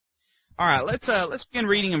All right, let's begin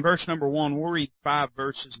reading in verse number 1. We'll read 5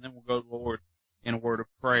 verses, and then we'll go to the Lord in a word of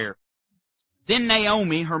prayer. Then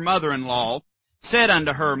Naomi, her mother-in-law, said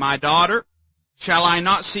unto her, My daughter, shall I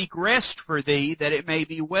not seek rest for thee, that it may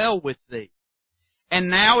be well with thee? And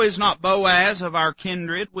now is not Boaz of our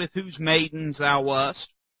kindred, with whose maidens thou wast?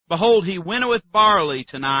 Behold, he winnoweth barley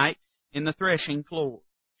tonight in the threshing floor.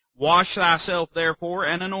 Wash thyself therefore,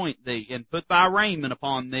 and anoint thee, and put thy raiment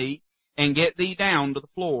upon thee, and get thee down to the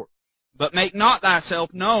floor. But make not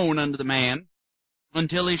thyself known unto the man,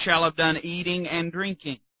 until he shall have done eating and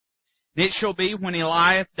drinking. And it shall be, when he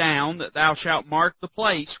lieth down, that thou shalt mark the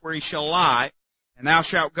place where he shall lie, and thou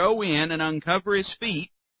shalt go in and uncover his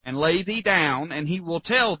feet, and lay thee down, and he will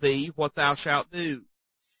tell thee what thou shalt do.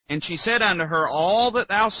 And she said unto her, All that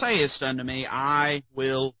thou sayest unto me, I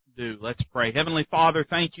will do. Let's pray. Heavenly Father,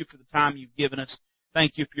 thank you for the time you've given us.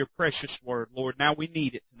 Thank you for your precious word, Lord. Now we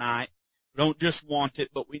need it tonight. We don't just want it,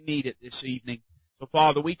 but we need it this evening. So,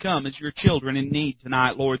 Father, we come as your children in need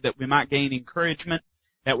tonight, Lord, that we might gain encouragement,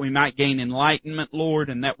 that we might gain enlightenment, Lord,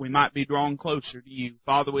 and that we might be drawn closer to you.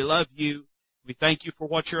 Father, we love you. We thank you for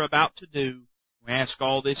what you're about to do. We ask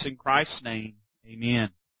all this in Christ's name.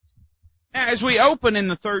 Amen. Now, as we open in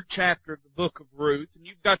the 3rd chapter of the Book of Ruth, and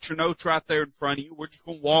you've got your notes right there in front of you, we're just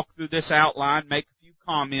going to walk through this outline, make a few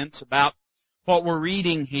comments about what we're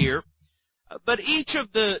reading here. But each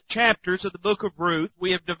of the chapters of the Book of Ruth,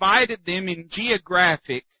 we have divided them in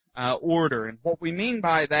geographic order. And what we mean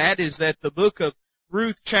by that is that the Book of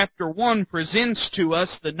Ruth chapter 1 presents to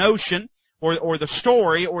us the notion, or the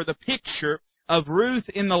story, or the picture of Ruth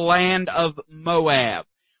in the land of Moab.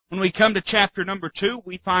 When we come to chapter number 2,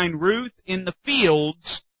 we find Ruth in the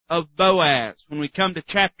fields of Boaz. When we come to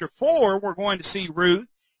chapter 4, we're going to see Ruth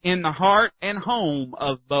in the heart and home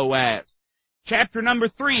of Boaz. Chapter number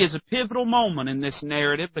 3 is a pivotal moment in this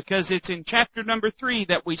narrative because it's in chapter number 3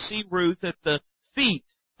 that we see Ruth at the feet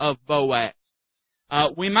of Boaz.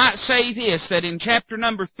 We might say this, that in chapter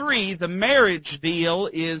number 3, the marriage deal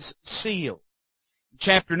is sealed. In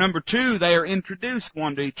chapter number 2, they are introduced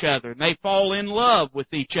one to each other, and they fall in love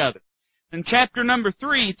with each other. In chapter number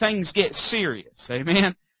 3, things get serious.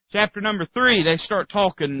 Amen? Chapter number 3, they start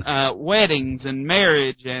talking weddings and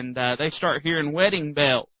marriage, and they start hearing wedding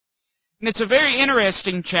bells. And it's a very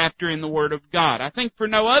interesting chapter in the Word of God. I think for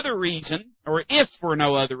no other reason, or if for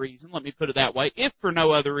no other reason, let me put it that way, if for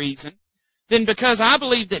no other reason, then because I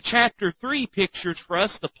believe that chapter 3 pictures for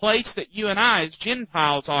us the place that you and I as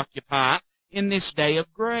Gentiles occupy in this day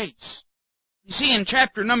of grace. You see, in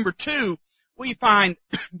chapter number 2, we find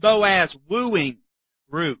Boaz wooing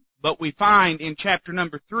Ruth. But we find in chapter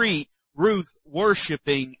number 3, Ruth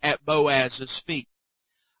worshiping at Boaz's feet.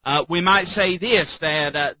 We might say this,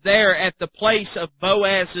 that there at the place of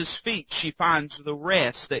Boaz's feet, she finds the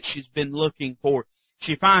rest that she's been looking for.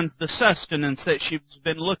 She finds the sustenance that she's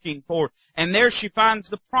been looking for. And there she finds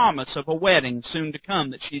the promise of a wedding soon to come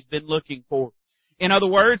that she's been looking for. In other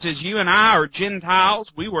words, as you and I are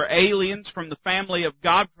Gentiles, we were aliens from the family of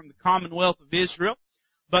God, from the commonwealth of Israel.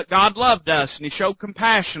 But God loved us, and He showed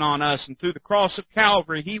compassion on us, and through the cross of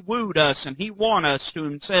Calvary, He wooed us, and He won us to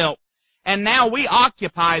Himself. And now we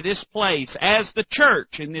occupy this place as the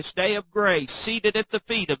church in this day of grace, seated at the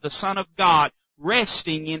feet of the Son of God,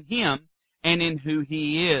 resting in Him and in who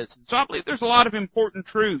He is. And so I believe there's a lot of important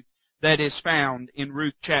truth that is found in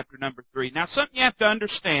Ruth chapter number 3. Now, something you have to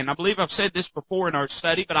understand, I believe I've said this before in our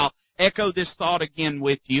study, but I'll echo this thought again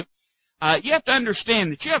with you. You have to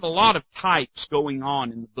understand that you have a lot of types going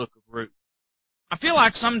on in the book of Ruth. I feel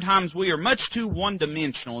like sometimes we are much too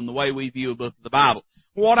one-dimensional in the way we view a book of the Bible.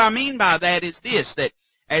 What I mean by that is this, that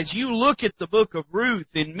as you look at the book of Ruth,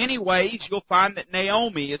 in many ways you'll find that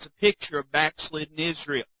Naomi is a picture of backslidden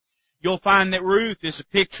Israel. You'll find that Ruth is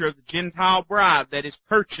a picture of the Gentile bride that is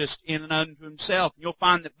purchased in and unto himself. You'll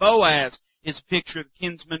find that Boaz is a picture of the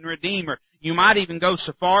kinsman redeemer. You might even go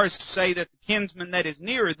so far as to say that the kinsman that is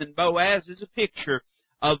nearer than Boaz is a picture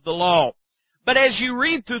of the law. But as you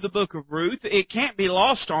read through the book of Ruth, it can't be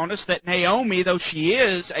lost on us that Naomi, though she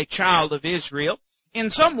is a child of Israel, in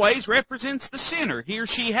some ways represents the sinner. Here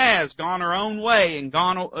she has gone her own way and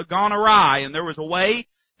gone awry, and there was a way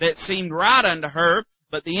that seemed right unto her,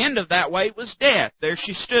 but the end of that way was death. There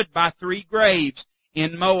she stood by 3 graves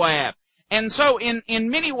in Moab. And so in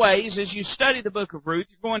many ways, as you study the book of Ruth,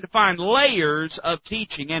 you're going to find layers of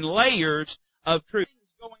teaching and layers of truth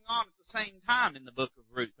going on at the same time in the book of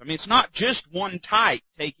Ruth. I mean, it's not just one type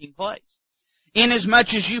taking place. Inasmuch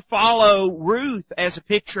as you follow Ruth as a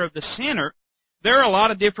picture of the sinner, there are a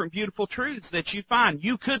lot of different beautiful truths that you find.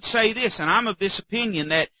 You could say this, and I'm of this opinion,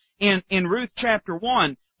 that in Ruth chapter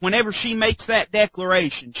 1, whenever she makes that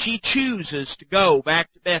declaration, she chooses to go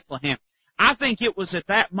back to Bethlehem. I think it was at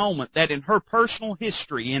that moment that in her personal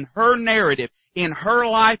history, in her narrative, in her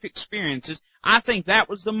life experiences, I think that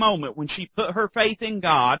was the moment when she put her faith in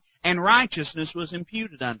God and righteousness was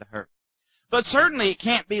imputed unto her. But certainly it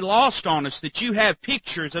can't be lost on us that you have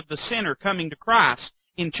pictures of the sinner coming to Christ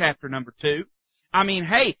in chapter number 2. I mean,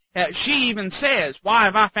 hey, she even says, "Why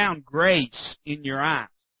have I found grace in your eyes?"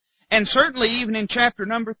 And certainly even in chapter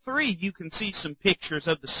number 3, you can see some pictures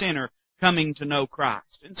of the sinner coming to know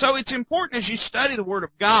Christ. And so it's important as you study the Word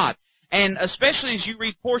of God, and especially as you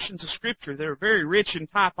read portions of Scripture that are very rich in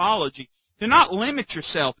typology, to not limit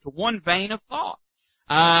yourself to one vein of thought.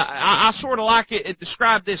 I sort of like it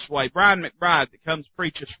described this way. Brian McBride, that comes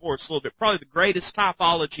preach us for us a little bit, probably the greatest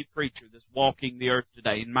typology preacher that's walking the earth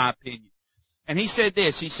today, in my opinion. And he said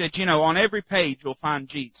this, he said, on every page you'll find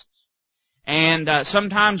Jesus. And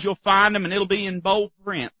sometimes you'll find him and it'll be in bold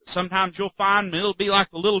print. Sometimes you'll find him and it'll be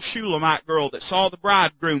like the little Shulamite girl that saw the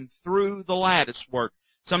bridegroom through the lattice work.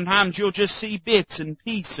 Sometimes you'll just see bits and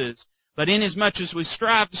pieces. But inasmuch as we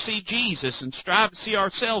strive to see Jesus and strive to see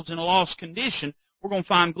ourselves in a lost condition, we're going to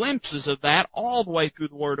find glimpses of that all the way through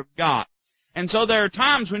the Word of God. And so there are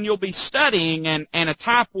times when you'll be studying and a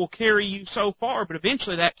type will carry you so far, but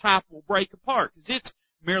eventually that type will break apart because it's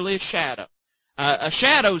merely a shadow. A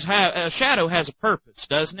shadow has a purpose,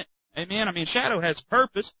 doesn't it? Amen? I mean, a shadow has a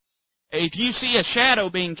purpose. If you see a shadow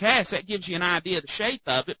being cast, that gives you an idea of the shape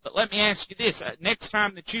of it. But let me ask you this. Next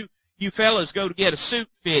time that you fellas go to get a suit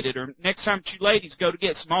fitted, or next time that you ladies go to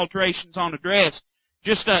get some alterations on a dress,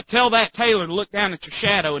 just tell that tailor to look down at your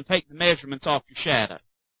shadow and take the measurements off your shadow.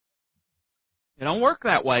 It don't work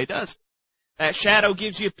that way, does it? That shadow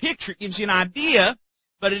gives you a picture, it gives you an idea,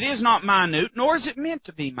 but it is not minute, nor is it meant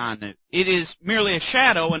to be minute. It is merely a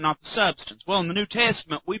shadow and not the substance. Well, in the New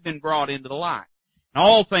Testament, we've been brought into the light. And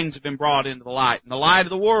all things have been brought into the light. And the light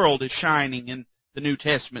of the world is shining in the New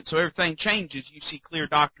Testament. So everything changes. You see clear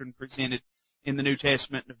doctrine presented in the New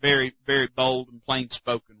Testament in a very, very bold and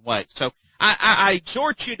plain-spoken way. So I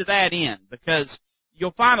exhort you to that end, because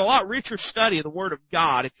you'll find a lot richer study of the Word of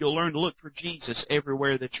God if you'll learn to look for Jesus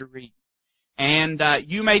everywhere that you're reading. And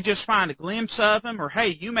you may just find a glimpse of Him, or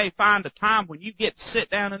hey, you may find a time when you get to sit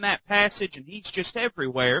down in that passage and He's just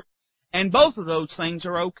everywhere. And both of those things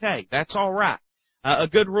are okay. That's all right. A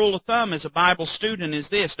good rule of thumb as a Bible student is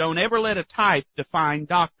this: don't ever let a type define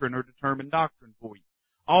doctrine or determine doctrine for you.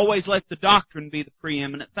 Always let the doctrine be the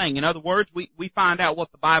preeminent thing. In other words, we find out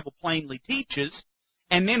what the Bible plainly teaches,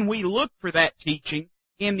 and then we look for that teaching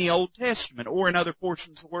in the Old Testament or in other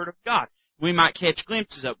portions of the Word of God. We might catch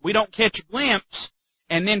glimpses of it. We don't catch a glimpse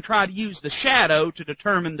and then try to use the shadow to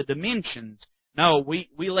determine the dimensions. No, we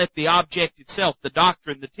let the object itself, the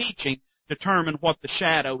doctrine, the teaching, determine what the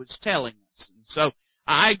shadow is telling us. And so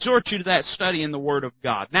I exhort you to that study in the Word of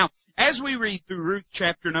God. Now, as we read through Ruth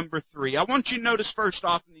chapter number 3, I want you to notice first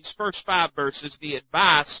off in these first 5 verses the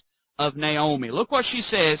advice of Naomi. Look what she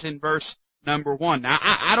says in verse number 1. Now,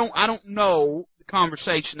 I don't know the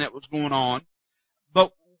conversation that was going on,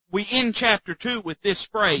 but we end chapter 2 with this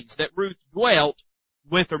phrase, that Ruth dwelt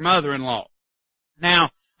with her mother-in-law. Now,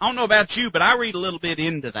 I don't know about you, but I read a little bit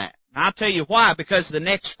into that. And I'll tell you why, because the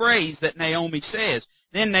next phrase that Naomi says,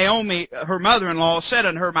 then Naomi, her mother-in-law, said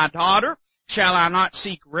unto her, My daughter, shall I not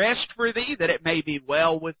seek rest for thee, that it may be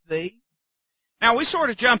well with thee? Now, we sort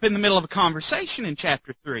of jump in the middle of a conversation in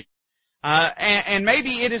chapter 3. And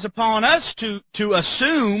maybe it is upon us to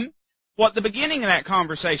assume what the beginning of that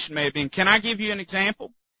conversation may have been. Can I give you an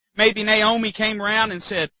example? Maybe Naomi came around and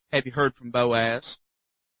said, Have you heard from Boaz?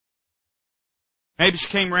 Maybe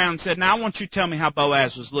she came around and said, Now I want you to tell me how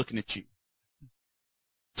Boaz was looking at you.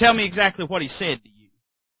 Tell me exactly what he said to you.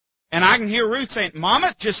 And I can hear Ruth saying,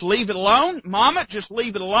 Mama, just leave it alone. Mama, just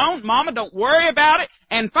leave it alone. Mama, don't worry about it.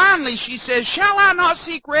 And finally she says, Shall I not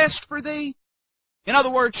seek rest for thee? In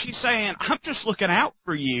other words, she's saying, I'm just looking out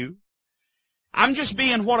for you. I'm just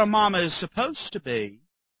being what a mama is supposed to be.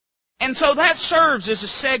 And so that serves as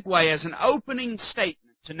a segue, as an opening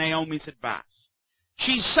statement to Naomi's advice.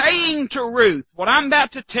 She's saying to Ruth, what I'm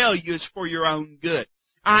about to tell you is for your own good.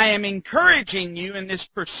 I am encouraging you in this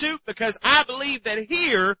pursuit because I believe that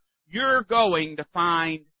here you're going to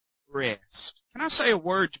find rest. Can I say a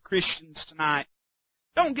word to Christians tonight?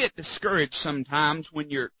 Don't get discouraged sometimes when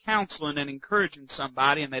you're counseling and encouraging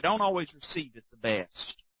somebody and they don't always receive it the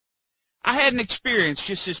best. I had an experience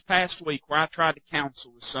just this past week where I tried to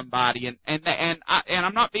counsel with somebody, and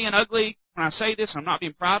I'm not being ugly when I say this. I'm not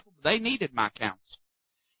being prideful, but they needed my counsel.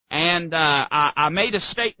 And I made a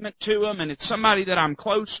statement to them, and it's somebody that I'm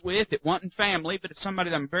close with. It wasn't family, but it's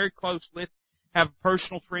somebody that I'm very close with, have a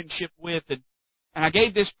personal friendship with. And I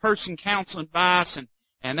gave this person counsel advice,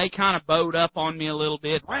 and they kind of bowed up on me a little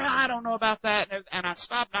bit. Well, I don't know about that. And I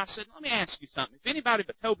stopped and I said, let me ask you something. If anybody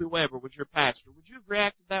but Toby Weber was your pastor, would you have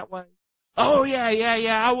reacted that way? Oh, yeah,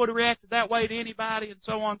 I would have reacted that way to anybody, and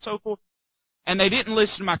so on and so forth. And they didn't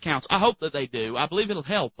listen to my counsel. I hope that they do. I believe it'll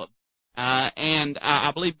help them. And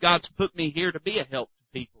I believe God's put me here to be a help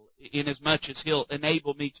to people, inasmuch as He'll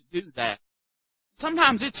enable me to do that.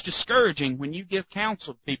 Sometimes it's discouraging when you give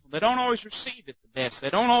counsel to people. They don't always receive it the best.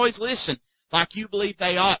 They don't always listen like you believe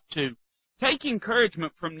they ought to. Take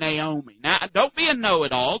encouragement from Naomi. Now, don't be a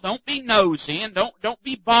know-it-all. Don't be nosy, and don't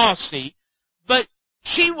be bossy. But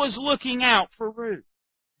she was looking out for Ruth.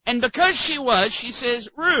 And because she says,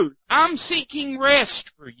 Ruth, I'm seeking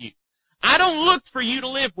rest for you. I don't look for you to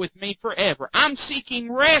live with me forever. I'm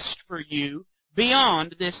seeking rest for you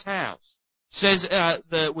beyond this house. Says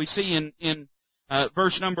we see in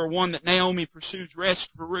verse number 1 that Naomi pursues rest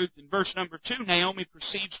for Ruth. In verse number 2, Naomi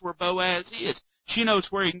perceives where Boaz is. She knows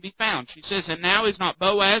where he can be found. She says, and now is not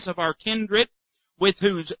Boaz of our kindred, with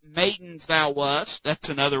whose maidens thou wast? That's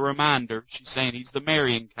another reminder. She's saying he's the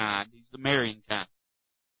marrying kind. He's the marrying kind.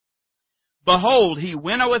 Behold, he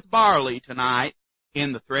winnoweth barley tonight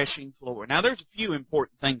in the threshing floor. Now, there's a few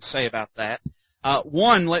important things to say about that.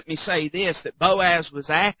 One, let me say this, that Boaz was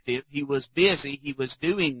active. He was busy. He was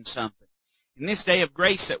doing something. In this day of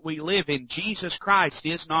grace that we live in, Jesus Christ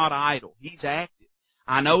is not idle. He's active.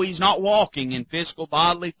 I know He's not walking in physical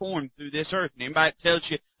bodily form through this earth. And anybody that tells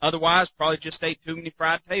you otherwise probably just ate too many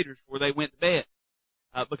fried taters before they went to bed.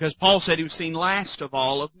 Because Paul said He was seen last of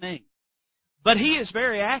all of me. But He is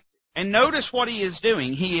very active. And notice what He is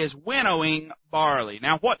doing. He is winnowing barley.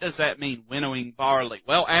 Now, what does that mean, winnowing barley?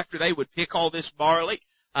 Well, after they would pick all this barley,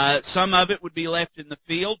 some of it would be left in the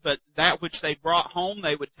field, but that which they brought home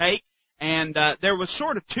they would take. And there was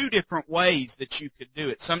sort of two different ways that you could do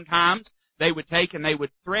it. Sometimes they would take and they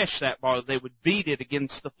would thresh that barley. They would beat it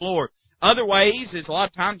against the floor. Other ways is a lot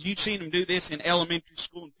of times you've seen them do this in elementary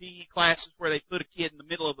school and PE classes where they put a kid in the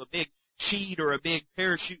middle of a big sheet or a big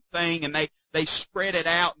parachute thing, and they spread it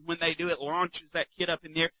out, and when they do it, launches that kid up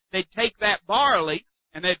in the air. They'd take that barley,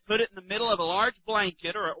 and they'd put it in the middle of a large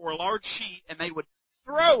blanket or a large sheet, and they would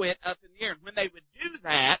throw it up in the air. And when they would do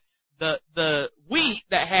that, the wheat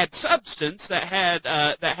that had substance, that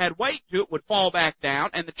had weight to it, would fall back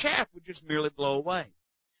down, and the chaff would just merely blow away.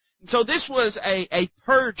 And so this was a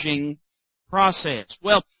purging process.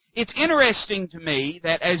 Well, it's interesting to me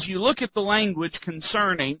that as you look at the language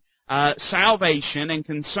concerning salvation and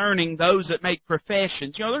concerning those that make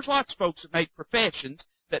professions. There's lots of folks that make professions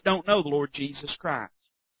that don't know the Lord Jesus Christ.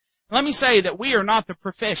 Let me say that we are not the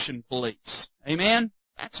profession police. Amen?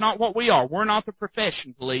 That's not what we are. We're not the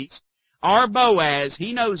profession police. Our Boaz,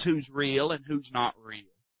 he knows who's real and who's not real.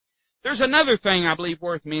 There's another thing I believe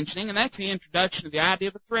worth mentioning, and that's the introduction of the idea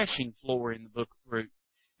of a threshing floor in the Book of Ruth.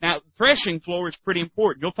 Now, the threshing floor is pretty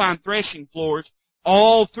important. You'll find threshing floors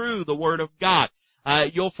all through the Word of God.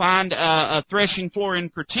 You'll find a threshing floor in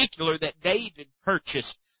particular that David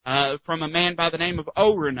purchased from a man by the name of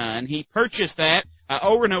Ornah, and he purchased that.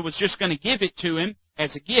 Ornah was just going to give it to him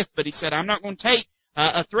as a gift, but he said, I'm not going to take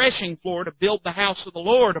a threshing floor to build the house of the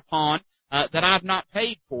Lord upon that I've not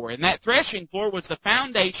paid for. And that threshing floor was the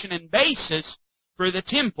foundation and basis for the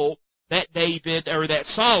temple that that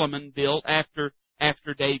Solomon built after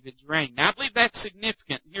David's reign. Now, I believe that's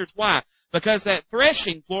significant. Here's why. Because that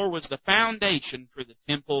threshing floor was the foundation for the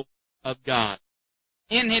temple of God.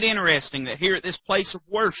 Isn't it interesting that here at this place of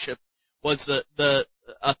worship was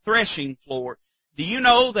a threshing floor? Do you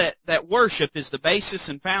know that worship is the basis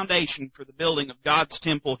and foundation for the building of God's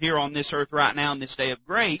temple here on this earth right now in this day of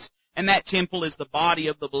grace? And that temple is the body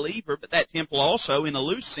of the believer, but that temple also, in a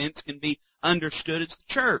loose sense, can be understood as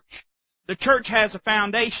the church. The church has a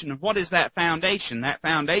foundation, and what is that foundation? That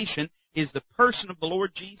foundation is the person of the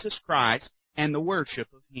Lord Jesus Christ and the worship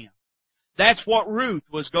of Him. That's what Ruth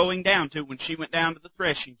was going down to when she went down to the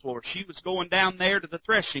threshing floor. She was going down there to the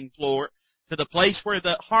threshing floor, to the place where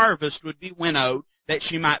the harvest would be winnowed, that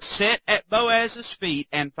she might sit at Boaz's feet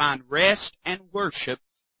and find rest and worship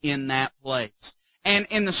in that place. And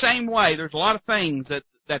in the same way, there's a lot of things that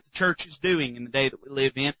the church is doing in the day that we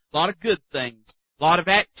live in, a lot of good things, a lot of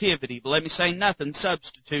activity, but let me say nothing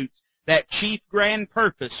substitutes that chief grand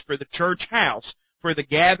purpose for the church house, for the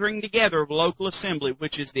gathering together of local assembly,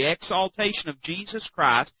 which is the exaltation of Jesus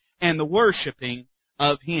Christ and the worshiping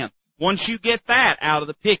of Him. Once you get that out of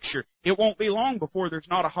the picture, it won't be long before there's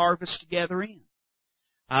not a harvest to gather in.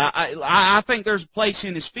 I think there's a place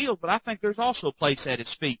in His field, but I think there's also a place at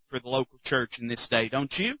His feet for the local church in this day,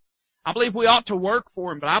 don't you? I believe we ought to work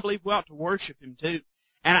for Him, but I believe we ought to worship Him too.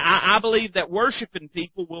 And I believe that worshiping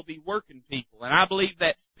people will be working people. And I believe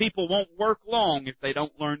that people won't work long if they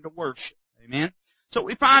don't learn to worship. Amen? So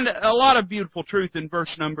we find a lot of beautiful truth in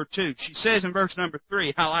verse number 2. She says in verse number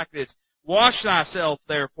 3, I like this, wash thyself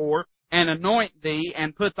therefore, and anoint thee,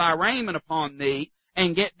 and put thy raiment upon thee,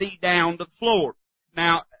 and get thee down to the floor.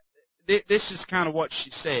 Now, this is kind of what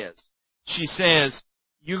she says. She says,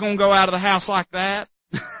 you're going to go out of the house like that?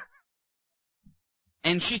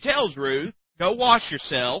 And she tells Ruth, go wash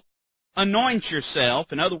yourself, anoint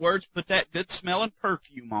yourself. In other words, put that good smelling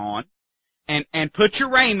perfume on, and put your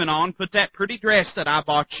raiment on, put that pretty dress that I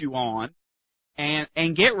bought you on,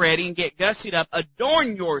 and get ready and get gussied up.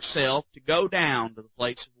 Adorn yourself to go down to the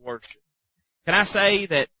place of worship. Can I say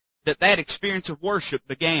that experience of worship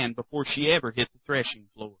began before she ever hit the threshing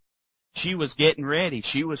floor? She was getting ready.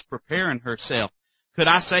 She was preparing herself. Could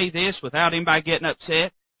I say this without anybody getting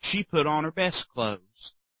upset? She put on her best clothes.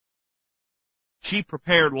 She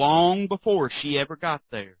prepared long before she ever got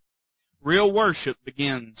there. Real worship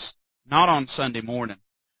begins not on Sunday morning.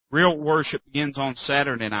 Real worship begins on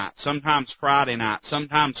Saturday night, sometimes Friday night,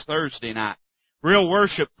 sometimes Thursday night. Real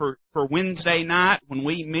worship for Wednesday night when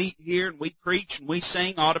we meet here and we preach and we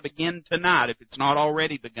sing ought to begin tonight if it's not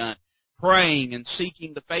already begun. Praying and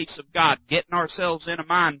seeking the face of God, getting ourselves in a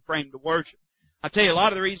mind frame to worship. I tell you, a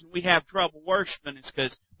lot of the reason we have trouble worshiping is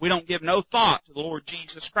because we don't give no thought to the Lord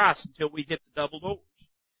Jesus Christ until we hit the double doors.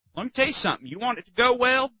 Let me tell you something. You want it to go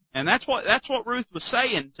well? And that's what Ruth was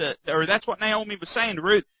saying or that's what Naomi was saying to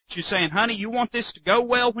Ruth. She was saying, honey, you want this to go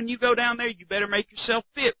well when you go down there? You better make yourself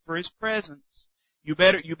fit for His presence. You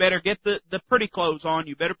better get the pretty clothes on.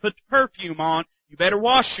 You better put the perfume on. You better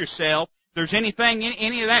wash yourself. If there's any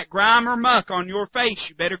of that grime or muck on your face,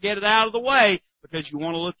 you better get it out of the way because you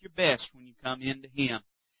want to look your best when you come into Him.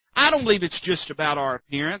 I don't believe it's just about our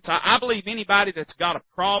appearance. I believe anybody that's got a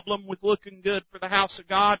problem with looking good for the house of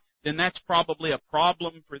God, then that's probably a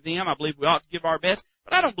problem for them. I believe we ought to give our best,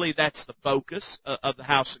 but I don't believe that's the focus of the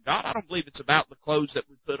house of God. I don't believe it's about the clothes that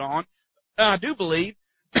we put on. I do believe,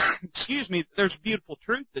 there's a beautiful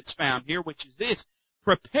truth that's found here, which is this: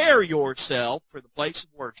 prepare yourself for the place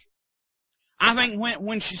of worship. I think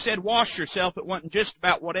when she said wash yourself, it wasn't just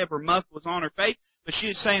about whatever muck was on her face, but she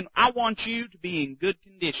was saying, I want you to be in good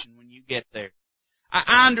condition when you get there.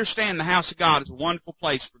 I understand the house of God is a wonderful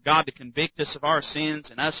place for God to convict us of our sins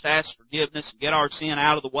and us to ask forgiveness and get our sin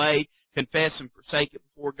out of the way, confess and forsake it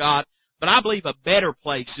before God. But I believe a better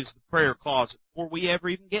place is the prayer closet before we ever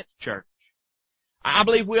even get to church. I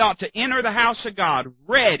believe we ought to enter the house of God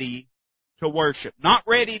ready to worship, not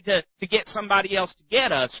ready to get somebody else to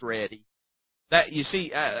get us ready. That, you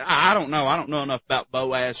see, I don't know. I don't know enough about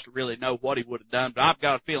Boaz to really know what he would have done, but I've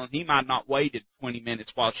got a feeling he might not waited 20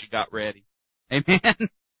 minutes while she got ready. Amen?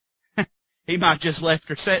 He might just left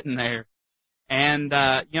her sitting there. And,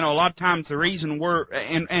 a lot of times the reason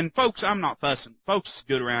and folks, I'm not fussing. Folks is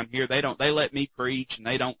good around here. They let me preach and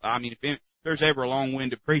if there's ever a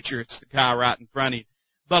long-winded preacher, it's the guy right in front of you.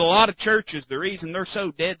 But a lot of churches, the reason they're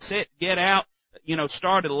so dead set to get out,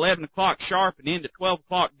 start at 11 o'clock sharp and end at 12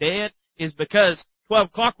 o'clock dead, is because 12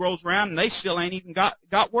 o'clock rolls around and they still ain't even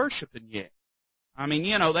got worshiping yet.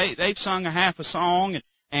 They've sung a half a song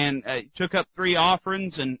and took up 3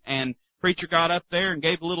 offerings and preacher got up there and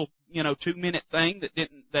gave a little, 2-minute thing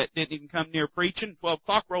that didn't even come near preaching. 12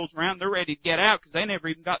 o'clock rolls around, they're ready to get out because they never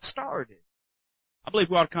even got started. I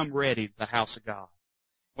believe we ought to come ready to the house of God.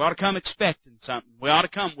 We ought to come expecting something. We ought to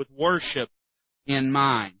come with worship in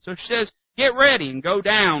mind. So she says, get ready and go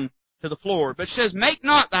down to the floor. But she says, make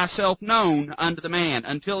not thyself known unto the man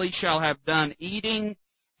until he shall have done eating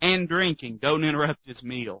and drinking. Don't interrupt his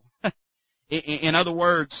meal. In other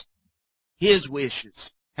words, his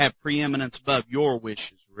wishes have preeminence above your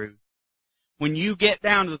wishes, Ruth. When you get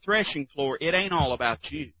down to the threshing floor, it ain't all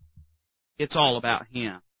about you. It's all about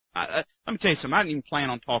Him. Let me tell you something. I didn't even plan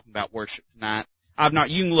on talking about worship tonight.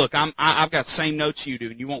 You can look. I've got the same notes you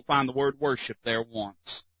do, and you won't find the word worship there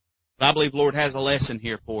once. But I believe the Lord has a lesson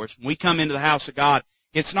here for us. When we come into the house of God,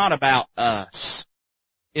 it's not about us.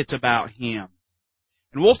 It's about Him.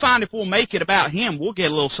 And we'll find if we'll make it about Him, we'll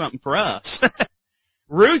get a little something for us.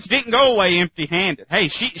 Ruth didn't go away empty-handed. Hey,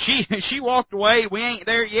 she walked away. We ain't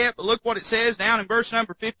there yet, but look what it says down in verse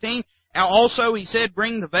number 15. Also, he said,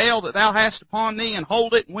 bring the veil that thou hast upon thee and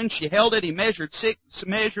hold it. And when she held it, he measured 6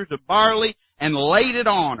 measures of barley and laid it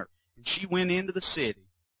on her. And she went into the city.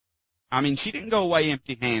 She didn't go away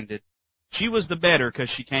empty-handed. She was the better because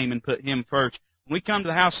she came and put Him first. When we come to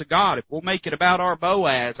the house of God, if we'll make it about our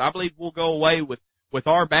Boaz, I believe we'll go away with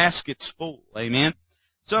our baskets full. Amen?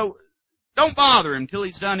 So, don't bother him till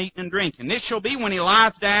he's done eating and drinking. It shall be when he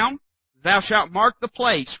lieth down, thou shalt mark the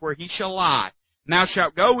place where he shall lie. And thou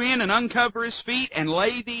shalt go in and uncover his feet, and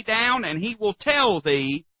lay thee down, and he will tell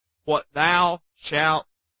thee what thou shalt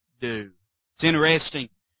do. It's interesting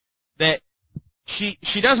that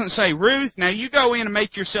she doesn't say, Ruth, now you go in and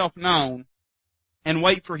make yourself known, and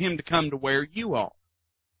wait for him to come to where you are.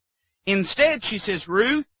 Instead, she says,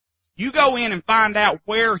 Ruth, you go in and find out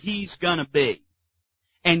where he's going to be.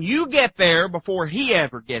 And you get there before he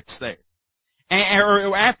ever gets there.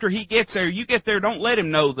 Or after he gets there, you get there, don't let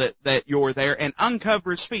him know that you're there, and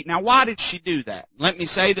uncover his feet. Now, why did she do that? Let me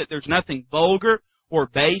say that there's nothing vulgar or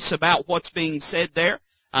base about what's being said there.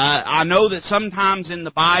 I know that sometimes in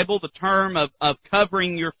the Bible, the term of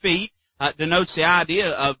covering your feet denotes the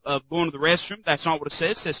idea of going to the restroom. That's not what it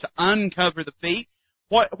says. It says to uncover the feet.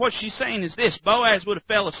 What she's saying is this: Boaz would have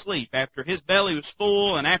fell asleep after his belly was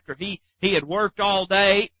full and after he had worked all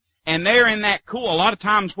day. And there in that cool, a lot of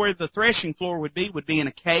times where the threshing floor would be in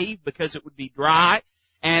a cave because it would be dry.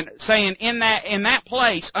 And saying in that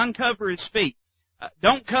place, uncover his feet.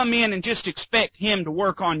 Don't come in and just expect him to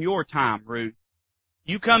work on your time, Ruth.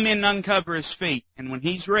 You come in and uncover his feet, and when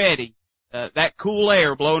he's ready, that cool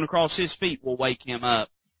air blowing across his feet will wake him up.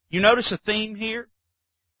 You notice a theme here?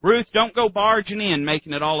 Ruth, don't go barging in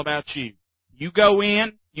making it all about you. You go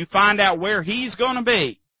in, you find out where he's going to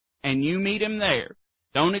be, and you meet him there.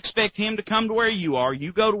 Don't expect him to come to where you are.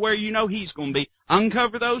 You go to where you know he's going to be.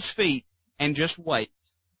 Uncover those feet, and just wait.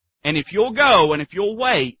 And if you'll go, and if you'll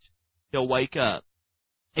wait, he'll wake up.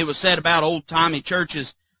 It was said about old-timey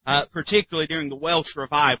churches, particularly during the Welsh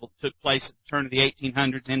revival that took place at the turn of the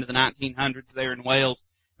 1800s into the 1900s there in Wales.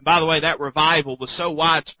 And by the way, that revival was so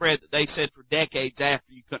widespread that they said for decades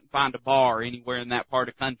after you couldn't find a bar anywhere in that part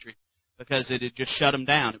of the country because it had just shut them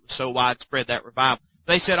down. It was so widespread, that revival.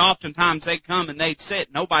 They said oftentimes they'd come and they'd sit.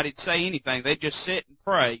 Nobody'd say anything. They'd just sit and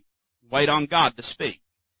pray and wait on God to speak.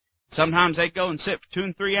 Sometimes they'd go and sit for 2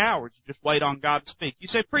 and 3 hours and just wait on God to speak. You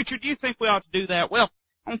say, Preacher, do you think we ought to do that? Well,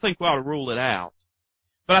 I don't think we ought to rule it out.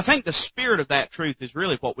 But I think the spirit of that truth is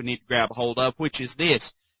really what we need to grab a hold of, which is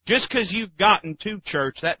this. Just because you've gotten to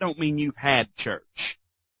church, that don't mean you've had church.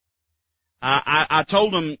 I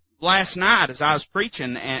told them last night as I was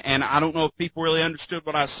preaching, and I don't know if people really understood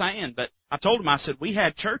what I was saying, but I told them, I said, we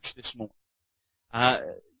had church this morning.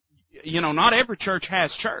 Not every church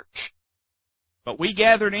has church. But we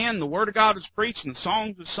gathered in, the Word of God was preached, and the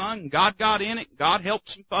songs were sung, and God got in it, and God helped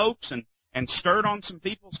some folks, and stirred on some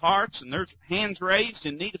people's hearts, and there's hands raised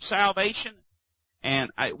in need of salvation.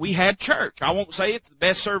 And we had church. I won't say it's the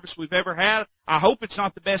best service we've ever had. I hope it's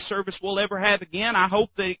not the best service we'll ever have again. I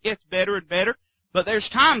hope that it gets better and better. But there's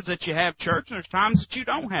times that you have church, and there's times that you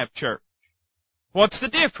don't have church. What's the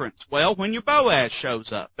difference? Well, when your Boaz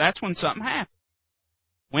shows up, that's when something happens.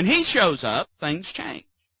 When he shows up, things change.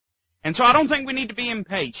 And so I don't think we need to be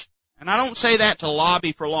impatient. And I don't say that to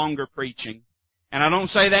lobby for longer preaching. And I don't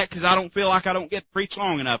say that because I don't feel like I don't get to preach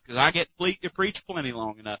long enough, because I get to preach plenty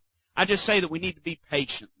long enough. I just say that we need to be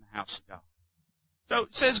patient in the house of God. So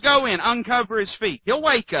it says, go in, uncover his feet. He'll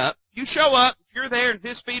wake up. You show up, if you're there and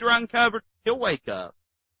his feet are uncovered, he'll wake up.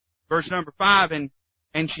 Verse number 5,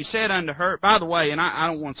 and she said unto her, by the way, and I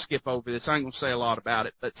don't want to skip over this, I ain't going to say a lot about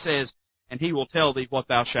it, but it says, and he will tell thee what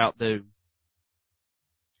thou shalt do.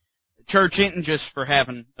 Church isn't just for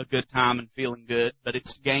having a good time and feeling good, but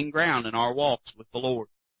it's to gain ground in our walks with the Lord.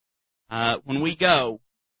 When we go,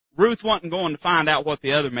 Ruth wasn't going to find out what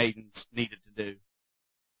the other maidens needed to do.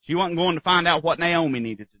 She wasn't going to find out what Naomi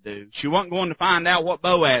needed to do. She wasn't going to find out what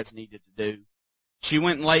Boaz needed to do. She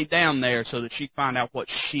went and laid down there so that she'd find out what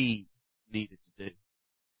she needed to do.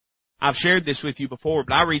 I've shared this with you before,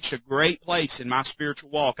 but I reached a great place in my spiritual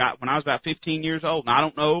walk when I was about 15 years old, and I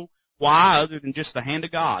don't know why other than just the hand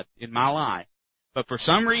of God in my life. But for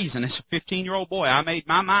some reason, as a 15-year-old boy, I made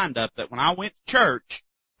my mind up that when I went to church,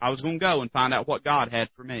 I was going to go and find out what God had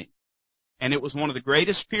for me. And it was one of the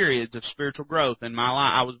greatest periods of spiritual growth in my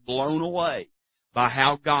life. I was blown away by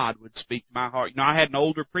how God would speak to my heart. I had an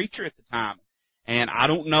older preacher at the time, and I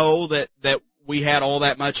don't know that we had all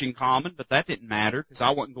that much in common, but that didn't matter because I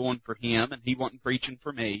wasn't going for him and he wasn't preaching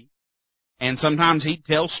for me. And sometimes he'd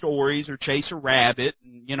tell stories or chase a rabbit,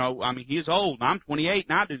 and, he was old, and I'm 28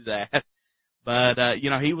 and I do that. But,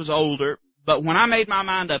 he was older. But when I made my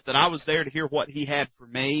mind up that I was there to hear what he had for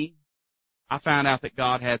me, I found out that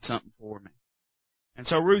God had something for me. And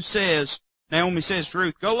so Naomi says to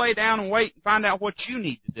Ruth, go lay down and wait and find out what you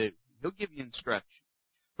need to do. He'll give you instruction.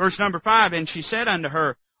 Verse number 5, and she said unto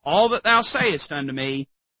her, all that thou sayest unto me,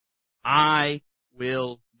 I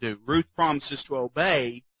will do. Ruth promises to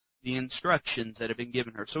obey the instructions that have been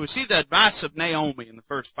given her. So we see the advice of Naomi in the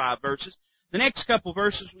first 5 verses. The next couple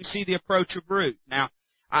verses we see the approach of Ruth. Now,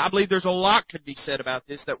 I believe there's a lot could be said about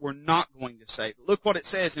this that we're not going to say. But look what it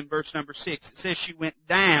says in verse number 6. It says she went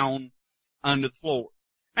down under the floor.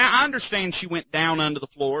 Now, I understand she went down under the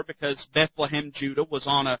floor because Bethlehem, Judah, was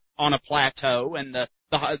on a plateau, and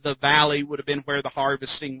the valley would have been where the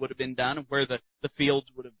harvesting would have been done and where the fields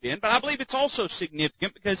would have been. But I believe it's also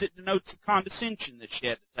significant because it denotes the condescension that she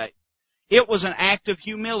had to take. It was an act of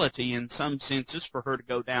humility in some senses for her to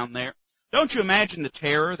go down there. Don't you imagine the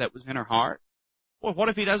terror that was in her heart? Well, what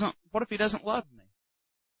if he doesn't love me?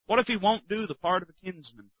 What if he won't do the part of a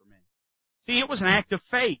kinsman for me? See, it was an act of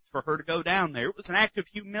faith for her to go down there. It was an act of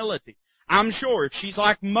humility. I'm sure if she's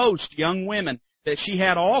like most young women, that she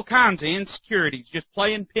had all kinds of insecurities just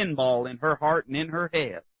playing pinball in her heart and in her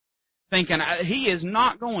head, thinking, he is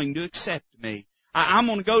not going to accept me. I'm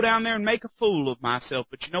going to go down there and make a fool of myself.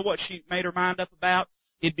 But you know what she made her mind up about?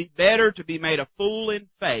 It'd be better to be made a fool in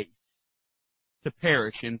faith to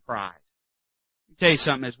perish in pride. Let me tell you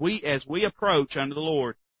something, as we approach unto the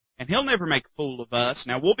Lord, and He'll never make a fool of us.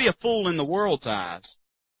 Now, we'll be a fool in the world's eyes.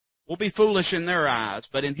 We'll be foolish in their eyes,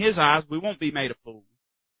 but in His eyes, we won't be made a fool.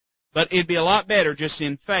 But it'd be a lot better just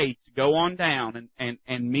in faith to go on down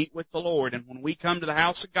and meet with the Lord. And when we come to the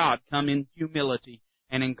house of God, come in humility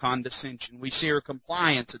and in condescension. We see her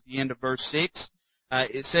compliance at the end of verse 6.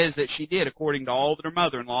 It says that she did according to all that her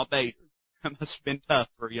mother-in-law bade her. It must have been tough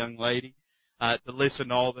for a young lady to listen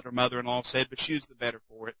to all that her mother-in-law said, but she was the better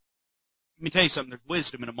for it. Let me tell you something. There's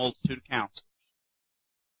wisdom in a multitude of counselors.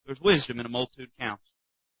 There's wisdom in a multitude of counselors.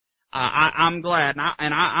 I'm glad,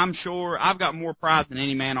 and I'm sure I've got more pride than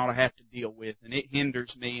any man ought to have to deal with, and it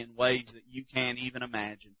hinders me in ways that you can't even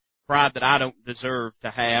imagine. Pride that I don't deserve to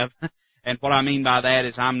have, and what I mean by that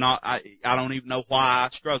is I don't even know why I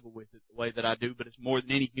struggle with it the way that I do, but it's more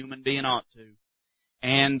than any human being ought to.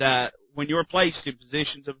 And when you're placed in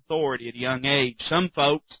positions of authority at a young age, some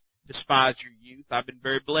folks despise your youth. I've been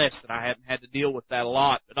very blessed that I haven't had to deal with that a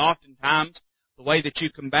lot, but oftentimes the way that you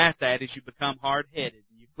combat that is you become hard-headed.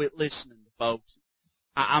 Quit listening to folks.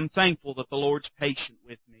 I'm thankful that the Lord's patient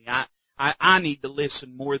with me. I need to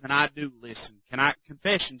listen more than I do listen.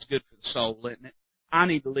 Confession's good for the soul, isn't it? I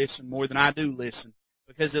need to listen more than I do listen,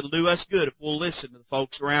 because it'll do us good if we'll listen to the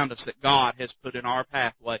folks around us that God has put in our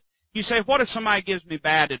pathway. You say, what if somebody gives me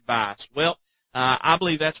bad advice? Well, I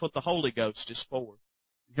believe that's what the Holy Ghost is for.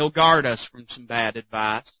 He'll guard us from some bad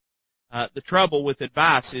advice. The trouble with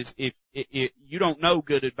advice is if you don't know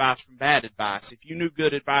good advice from bad advice. If you knew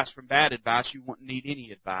good advice from bad advice, you wouldn't need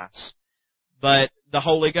any advice. But the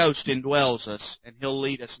Holy Ghost indwells us, and He'll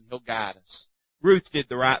lead us and He'll guide us. Ruth did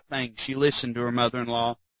the right thing. She listened to her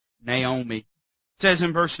mother-in-law, Naomi. It says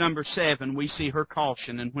in verse number 7, we see her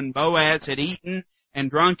caution. And when Boaz had eaten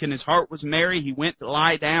and drunk and his heart was merry, he went to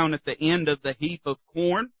lie down at the end of the heap of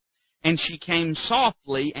corn. And she came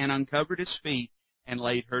softly and uncovered his feet and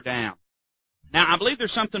laid her down. Now, I believe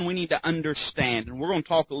there's something we need to understand, and we're going to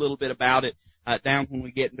talk a little bit about it down when we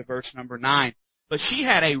get into verse number 9. But she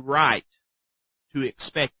had a right to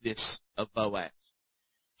expect this of Boaz.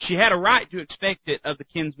 She had a right to expect it of the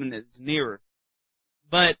kinsman that is near her.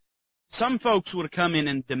 But some folks would have come in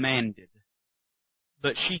and demanded.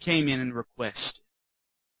 But she came in and requested.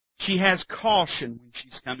 She has caution when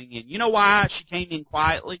she's coming in. You know why she came in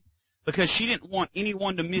quietly? Because she didn't want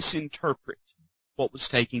anyone to misinterpret what was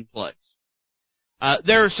taking place.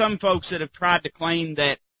 There are some folks that have tried to claim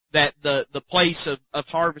that the place of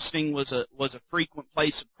harvesting was a frequent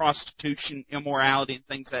place of prostitution, immorality, and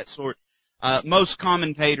things of that sort. Most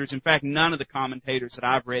commentators, in fact, none of the commentators that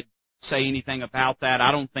I've read say anything about that.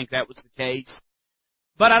 I don't think that was the case.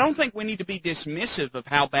 But I don't think we need to be dismissive of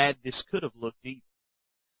how bad this could have looked either.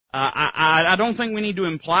 I don't think we need to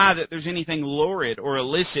imply that there's anything lurid or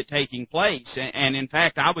illicit taking place. And in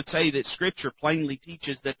fact, I would say that Scripture plainly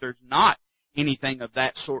teaches that there's not anything of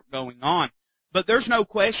that sort going on. But there's no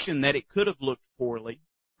question that it could have looked poorly,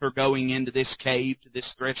 her going into this cave, to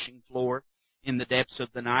this threshing floor in the depths of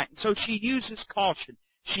the night. And so she uses caution.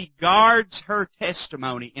 She guards her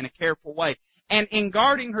testimony in a careful way. And in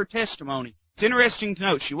guarding her testimony, it's interesting to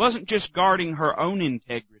note, she wasn't just guarding her own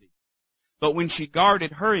integrity, but when she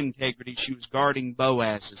guarded her integrity, she was guarding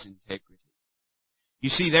Boaz's integrity. You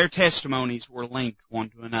see, their testimonies were linked one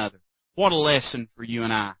to another. What a lesson for you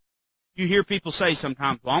and I. You hear people say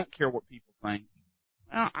sometimes, well, I don't care what people think.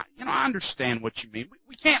 Well, I understand what you mean.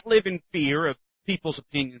 We can't live in fear of people's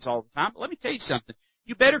opinions all the time. But let me tell you something.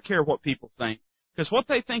 You better care what people think, because what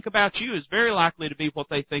they think about you is very likely to be what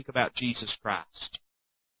they think about Jesus Christ.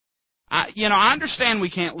 I understand we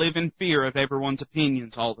can't live in fear of everyone's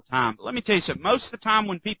opinions all the time. But let me tell you something. Most of the time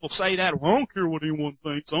when people say that, well, I don't care what anyone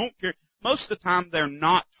thinks, I don't care. most of the time they're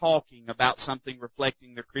not talking about something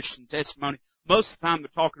reflecting their Christian testimony. Most of the time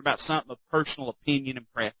they're talking about something of personal opinion and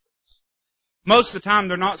preference. Most of the time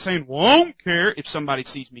they're not saying, well, I don't care if somebody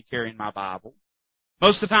sees me carrying my Bible.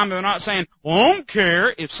 Most of the time they're not saying, well, I don't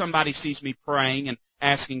care if somebody sees me praying and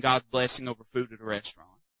asking God's blessing over food at a restaurant.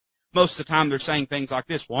 Most of the time they're saying things like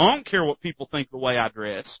this, well, I don't care what people think the way I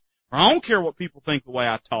dress, or I don't care what people think the way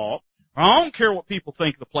I talk, or I don't care what people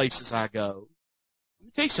think of the places I go. Let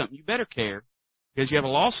me tell you something, you better care, because you have a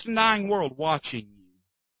lost and dying world watching you.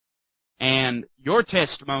 And your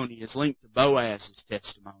testimony is linked to Boaz's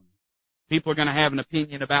testimony. People are going to have an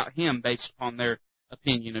opinion about him based upon their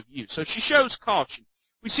opinion of you. So she shows caution.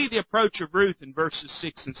 We see the approach of Ruth in verses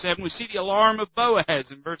 6 and 7. We see the alarm of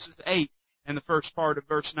Boaz in verses 8 and the first part of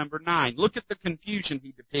verse number 9. Look at the confusion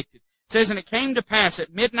he depicted. It says, and it came to pass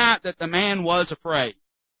at midnight that the man was afraid.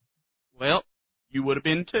 Well, you would have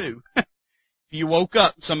been too. If you woke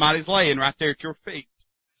up, somebody's laying right there at your feet.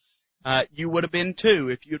 You would have been too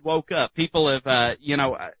if you'd woke up. People have, I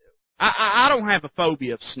don't have a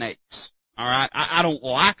phobia of snakes. All right, I don't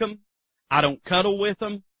like them. I don't cuddle with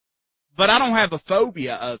them, but I don't have a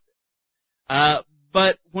phobia of it.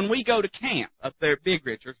 But when we go to camp up there at Big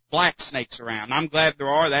Ridge, there's black snakes around. I'm glad there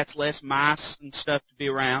are. That's less mice and stuff to be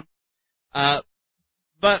around.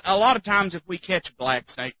 But a lot of times if we catch a black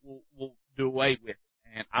snake, we'll do away with it.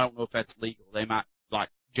 And I don't know if that's legal. They might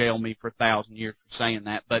jail me for 1,000 years for saying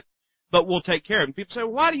that, but we'll take care of them. People say,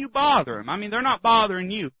 well, why do you bother them? I mean, they're not bothering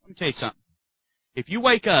you. Let me tell you something. If you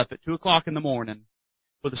wake up at 2 o'clock in the morning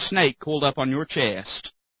with a snake coiled up on your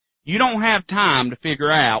chest, you don't have time to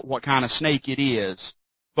figure out what kind of snake it is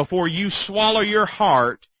before you swallow your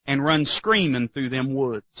heart and run screaming through them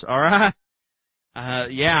woods, all right?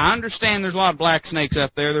 Yeah, I understand there's a lot of black snakes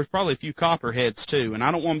up there. There's probably a few copperheads, too, and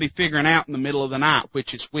I don't want to be figuring out in the middle of the night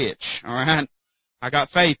which is which, all right? I got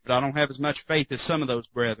faith, but I don't have as much faith as some of those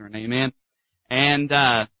brethren, amen? And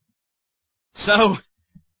so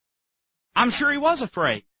I'm sure he was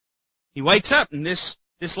afraid. He wakes up, and this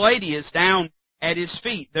lady is down at his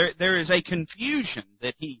feet. There is a confusion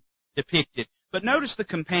that he depicted. But notice the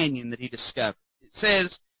companion that he discovered. It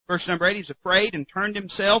says, verse number 8, he's afraid and turned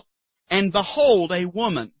himself, and behold, a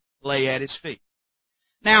woman lay at his feet.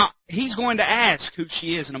 Now, he's going to ask who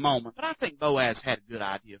she is in a moment, but I think Boaz had a good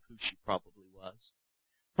idea of who she probably was.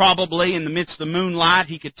 Probably in the midst of the moonlight,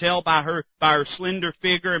 he could tell by her slender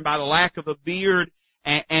figure and by the lack of a beard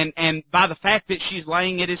and by the fact that she's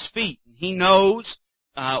laying at his feet. He knows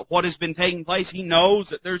what has been taking place. He knows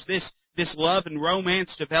that there's this love and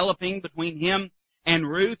romance developing between him and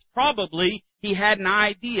Ruth. Probably he had an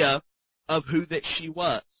idea of who that she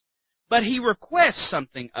was. But he requests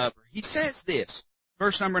something of her. He says this,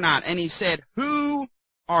 verse number 9, and he said, who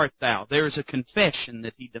art thou? There is a confession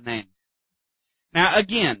that he demanded. Now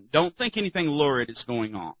again, don't think anything lurid is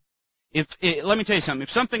going on. Let me tell you something. If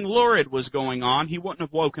something lurid was going on, he wouldn't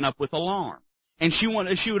have woken up with alarm. And she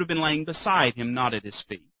would have been laying beside him, not at his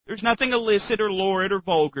feet. There's nothing illicit or lurid or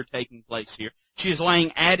vulgar taking place here. She is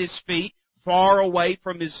laying at his feet, far away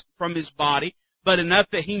from his body, but enough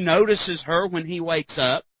that he notices her when he wakes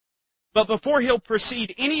up. But before he'll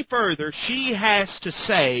proceed any further, she has to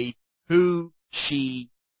say who she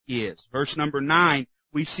is. Verse number 9,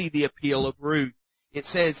 we see the appeal of Ruth. It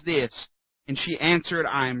says this, and she answered,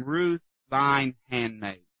 I am Ruth, thine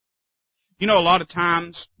handmaid. You know, a lot of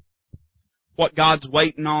times, what God's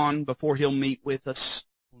waiting on before He'll meet with us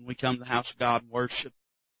when we come to the house of God and worship,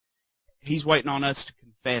 He's waiting on us to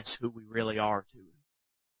confess who we really are to Him.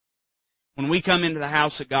 When we come into the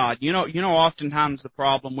house of God, you know, oftentimes the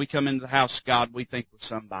problem, we come into the house of God, we think we're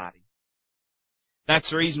somebody. That's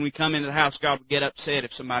the reason we come into the house of God, we get upset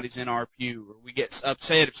if somebody's in our pew, or we get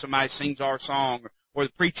upset if somebody sings our song, or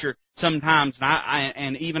the preacher sometimes,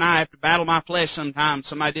 and even I have to battle my flesh sometimes,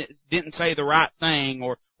 somebody didn't say the right thing,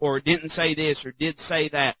 or didn't say this, or did say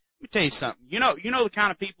that. Let me tell you something. You know the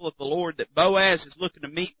kind of people of the Lord that Boaz is looking to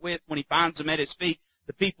meet with when he finds them at his feet?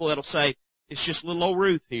 The people that'll say, it's just little old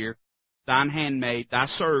Ruth here, thine handmaid, thy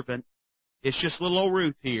servant. It's just little old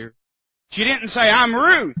Ruth here. She didn't say, I'm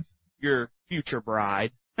Ruth, your future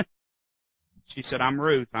bride. She said, I'm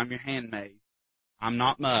Ruth, I'm your handmaid. I'm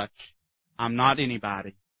not much. I'm not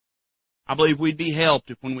anybody. I believe we'd be helped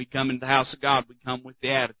if when we come into the house of God, we come with the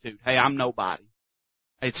attitude, hey, I'm nobody.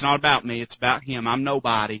 It's not about me, it's about Him. I'm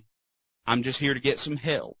nobody. I'm just here to get some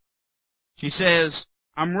help. She says,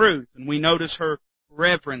 I'm Ruth, and we notice her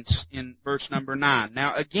reverence in verse number 9.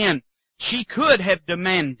 Now again, she could have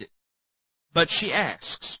demanded, but she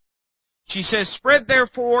asks. She says, spread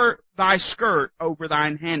therefore thy skirt over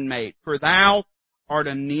thine handmaid, for thou art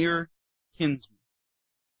a near kinsman.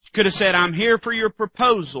 She could have said, I'm here for your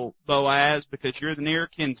proposal, Boaz, because you're the nearer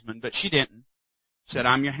kinsman, but she didn't. She said,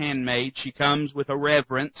 I'm your handmaid. She comes with a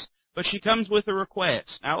reverence, but she comes with a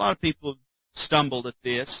request. Now, a lot of people have stumbled at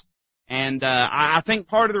this, and I think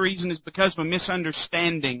part of the reason is because of a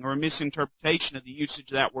misunderstanding or a misinterpretation of the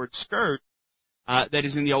usage of that word skirt that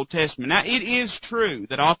is in the Old Testament. Now, it is true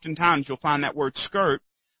that oftentimes you'll find that word skirt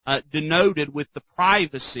denoted with the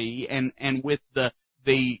privacy and with the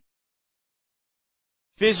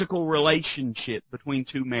physical relationship between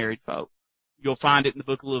two married folk. You'll find it in the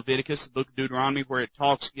book of Leviticus, the book of Deuteronomy, where it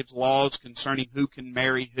gives laws concerning who can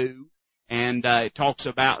marry who. And it talks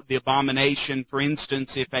about the abomination, for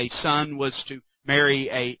instance, if a son was to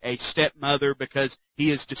marry a stepmother because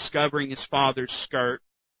he is discovering his father's skirt.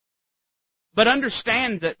 But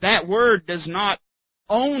understand that that word does not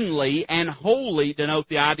only and wholly denote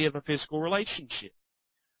the idea of a physical relationship.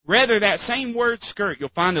 Rather, that same word skirt, you'll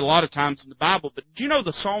find it a lot of times in the Bible, but did you know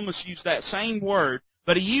the psalmist used that same word,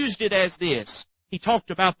 but he used it as this. He talked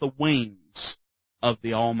about the wings of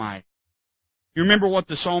the Almighty. You remember what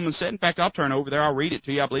the psalmist said? In fact, I'll turn over there. I'll read it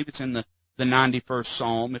to you. I believe it's in the 91st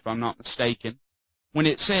Psalm, if I'm not mistaken. When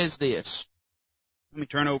it says this, let me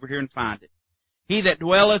turn over here and find it. He that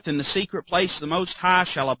dwelleth in the secret place of the Most High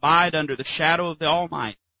shall abide under the shadow of the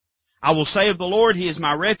Almighty. I will say of the Lord, He is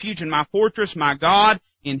my refuge and my fortress, my God,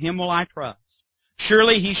 in Him will I trust.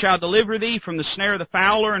 Surely He shall deliver thee from the snare of the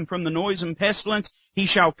fowler and from the noisome pestilence. He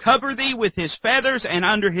shall cover thee with His feathers, and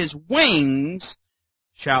under His wings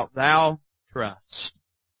shalt thou trust.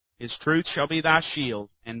 His truth shall be thy shield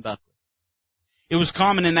and buckler. It was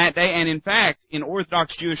common in that day, and in fact, in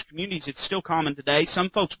Orthodox Jewish communities, it's still common today. Some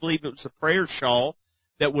folks believe it was a prayer shawl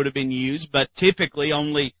that would have been used, but typically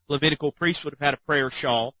only Levitical priests would have had a prayer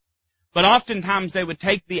shawl. But oftentimes they would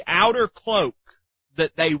take the outer cloak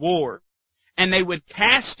that they wore, and they would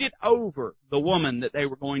cast it over the woman that they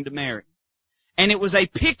were going to marry. And it was a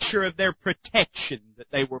picture of their protection that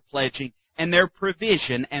they were pledging, and their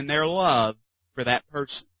provision and their love for that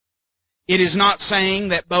person. It is not saying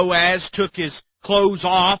that Boaz took his clothes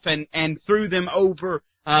off and threw them over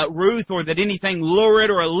Ruth, or that anything lurid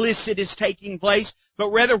or illicit is taking place, but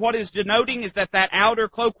rather what is denoting is that outer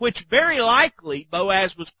cloak, which very likely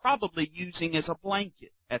Boaz was probably using as a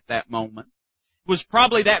blanket at that moment, was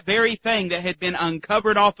probably that very thing that had been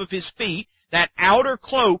uncovered off of his feet, that outer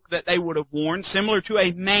cloak that they would have worn, similar to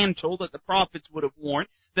a mantle that the prophets would have worn,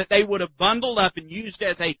 that they would have bundled up and used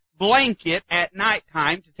as a blanket at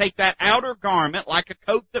nighttime, to take that outer garment, like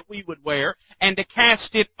a coat that we would wear, and to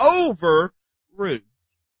cast it over Ruth.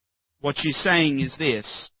 What she's saying is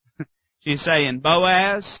this. She's saying,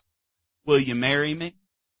 Boaz, will you marry me?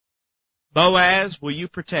 Boaz, will you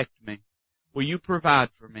protect me? Will you provide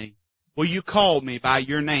for me? Will you call me by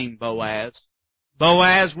your name, Boaz?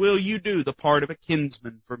 Boaz, will you do the part of a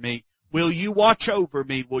kinsman for me? Will you watch over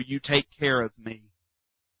me? Will you take care of me?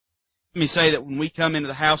 Let me say that when we come into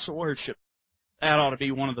the house of worship, that ought to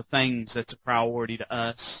be one of the things that's a priority to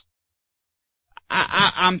us.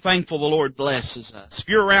 I'm thankful the Lord blesses us. If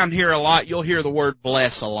you're around here a lot, you'll hear the word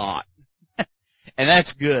bless a lot. And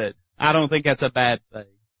that's good. I don't think that's a bad thing.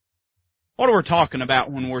 What are we talking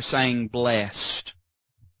about when we're saying blessed?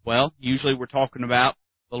 Well, usually we're talking about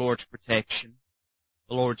the Lord's protection,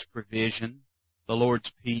 the Lord's provision, the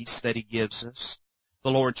Lord's peace that He gives us, the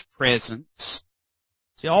Lord's presence.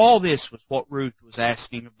 See, all this was what Ruth was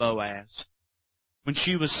asking of Boaz. When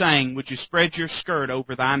she was saying, would you spread your skirt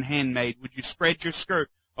over thine handmaid? Would you spread your skirt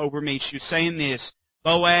over me? She was saying this,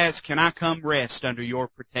 Boaz, can I come rest under your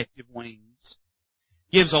protective wings?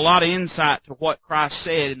 Gives a lot of insight to what Christ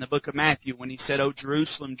said in the book of Matthew when He said, O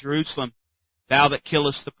Jerusalem, Jerusalem, thou that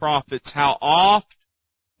killest the prophets, how oft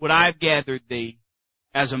would I have gathered thee,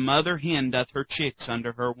 as a mother hen doth her chicks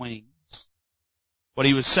under her wings. What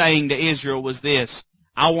He was saying to Israel was this,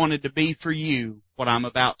 I wanted to be for you what I'm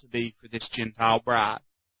about to be for this Gentile bride.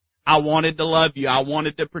 I wanted to love you. I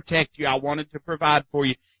wanted to protect you. I wanted to provide for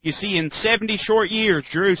you. You see, in 70 short years,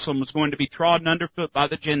 Jerusalem was going to be trodden underfoot by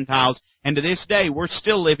the Gentiles. And to this day, we're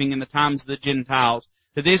still living in the times of the Gentiles.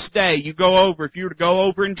 To this day, if you were to go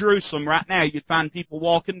over in Jerusalem right now, you'd find people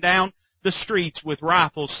walking down the streets with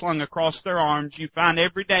rifles slung across their arms. You find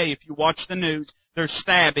every day, if you watch the news, there's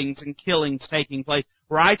stabbings and killings taking place.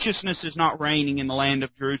 Righteousness is not reigning in the land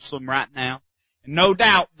of Jerusalem right now. And no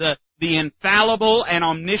doubt the infallible and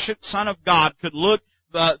omniscient Son of God could look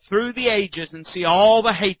through the ages and see all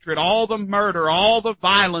the hatred, all the murder, all the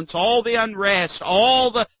violence, all the unrest,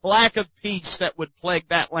 all the lack of peace that would plague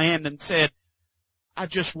that land, and said, I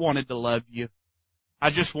just wanted to love you. I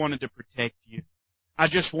just wanted to protect you. I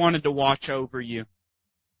just wanted to watch over you.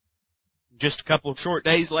 Just a couple of short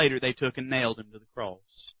days later, they took and nailed Him to the cross.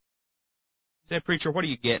 Said, preacher, what are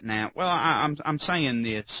you getting at? Well, I'm saying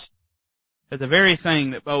this, that the very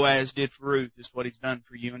thing that Boaz did for Ruth is what he's done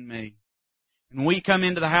for you and me. When we come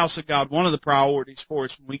into the house of God, one of the priorities for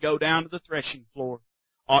us when we go down to the threshing floor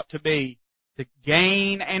ought to be to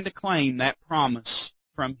gain and to claim that promise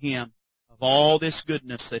from Him of all this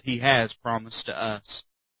goodness that He has promised to us.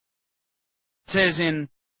 It says in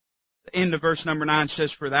the end of verse number 9, it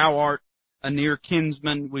says, for thou art a near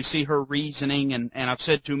kinsman. We see her reasoning, and I've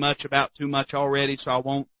said too much already, so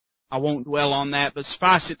I won't dwell on that. But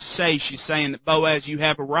suffice it to say, she's saying that, Boaz, you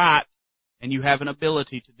have a right and you have an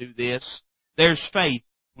ability to do this. There's faith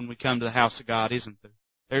when we come to the house of God, isn't there?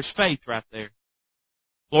 There's faith right there.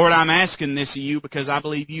 Lord, I'm asking this of you because I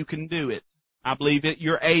believe you can do it. I believe that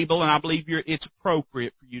you're able, and I believe it's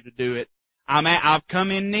appropriate for you to do it. I've come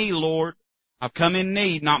in need, Lord. I've come in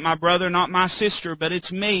need, not my brother, not my sister, but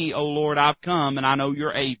it's me, O Lord, I've come, and I know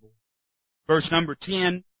you're able. Verse number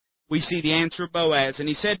 10, we see the answer of Boaz, and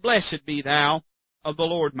he said, blessed be thou of the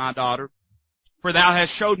Lord, my daughter, for thou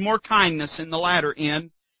hast showed more kindness in the latter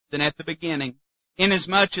end than at the beginning,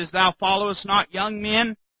 inasmuch as thou followest not young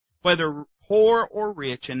men, whether poor or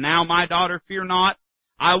rich. And now, my daughter, fear not,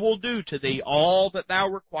 I will do to thee all that thou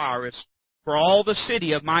requirest, for all the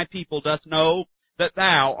city of my people doth know that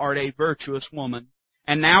thou art a virtuous woman.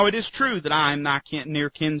 And now it is true that I am thy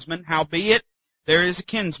near kinsman, howbeit there is a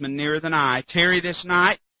kinsman nearer than I. Tarry this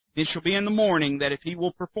night, it shall be in the morning, that if he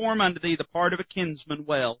will perform unto thee the part of a kinsman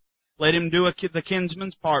well, let him do the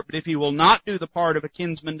kinsman's part. But if he will not do the part of a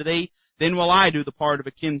kinsman to thee, then will I do the part of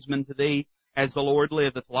a kinsman to thee, as the Lord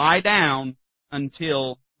liveth. Lie down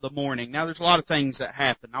until the morning. Now there's a lot of things that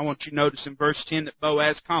happen. I want you to notice in verse 10 that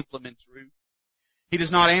Boaz compliments Ruth. He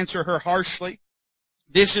does not answer her harshly.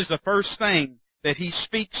 This is the first thing that he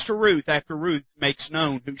speaks to Ruth after Ruth makes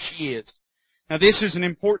known who she is. Now this is an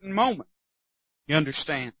important moment, you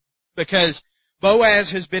understand, because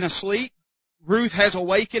Boaz has been asleep. Ruth has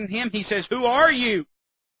awakened him. He says, who are you?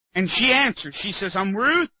 And she answers. She says, I'm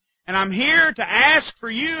Ruth, and I'm here to ask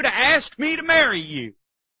for you to ask me to marry you.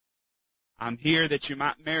 I'm here that you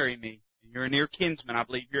might marry me. You're a near kinsman. I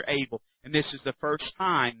believe you're able. And this is the first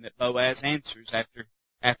time that Boaz answers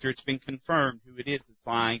after it's been confirmed who it is that's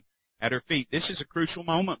lying at her feet. This is a crucial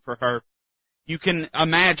moment for her. You can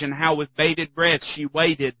imagine how with bated breath she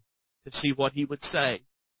waited to see what he would say.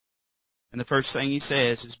 And the first thing he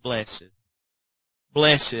says is, blessed.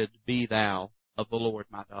 Blessed be thou of the Lord,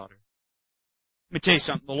 my daughter. Let me tell you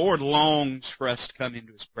something. The Lord longs for us to come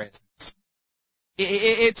into His presence.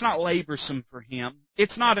 It's not laborsome for Him.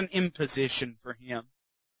 It's not an imposition for Him.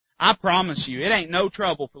 I promise you, it ain't no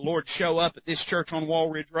trouble for the Lord to show up at this church on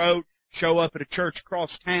Wall Ridge Road, show up at a church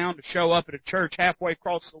across town, to show up at a church halfway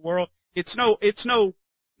across the world. It's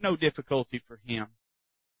no difficulty for Him.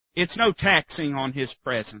 It's no taxing on His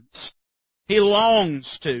presence. He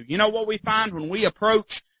longs to. You know what we find when we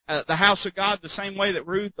approach the house of God the same way that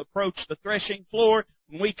Ruth approached the threshing floor?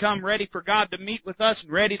 When we come ready for God to meet with us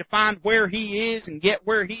and ready to find where He is and get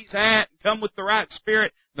where He's at and come with the right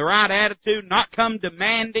spirit, the right attitude, not come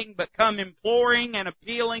demanding but come imploring and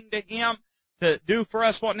appealing to Him to do for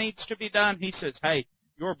us what needs to be done, He says, hey,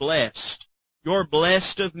 you're blessed. You're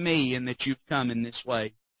blessed of me in that you've come in this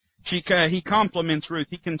way. He compliments Ruth.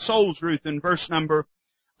 He consoles Ruth in verse number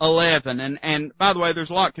 11. And by the way, there's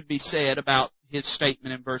a lot could be said about his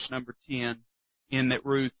statement in verse number 10 in that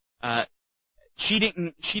Ruth, she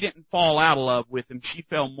didn't fall out of love with him. She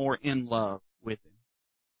fell more in love with him.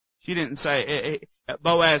 She didn't say,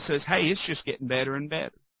 Boaz says, hey, it's just getting better and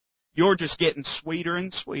better. You're just getting sweeter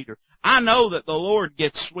and sweeter. I know that the Lord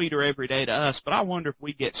gets sweeter every day to us, but I wonder if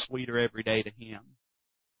we get sweeter every day to Him.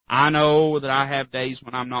 I know that I have days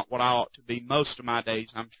when I'm not what I ought to be. Most of my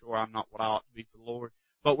days, I'm sure I'm not what I ought to be for the Lord.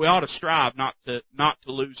 But we ought to strive not to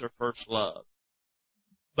lose our first love,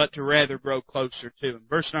 but to rather grow closer to Him.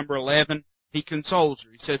 Verse number 11, he consoles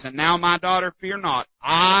her. He says, and now, my daughter, fear not.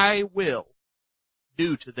 I will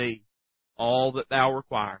do to thee all that thou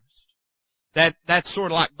requirest. That's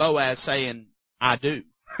sort of like Boaz saying, I do.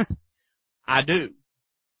 I do.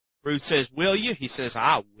 Ruth says, will you? He says,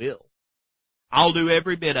 I will. I'll do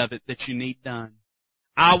every bit of it that you need done.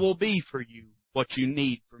 I will be for you what you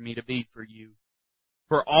need for me to be for you.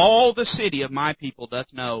 For all the city of my people doth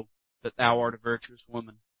know that thou art a virtuous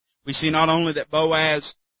woman. We see not only that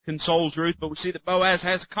Boaz consoles Ruth, but we see that Boaz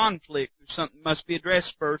has a conflict. There's something that must be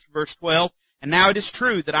addressed first. Verse 12, and now it is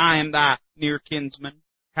true that I am thy near kinsman.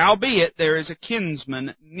 Howbeit there is a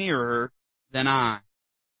kinsman nearer than I.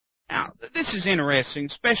 Now, this is interesting,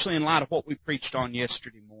 especially in light of what we preached on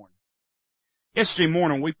yesterday morning. Yesterday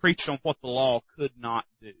morning we preached on what the law could not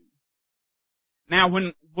do. Now,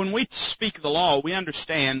 when we speak of the law, we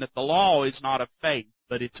understand that the law is not of faith,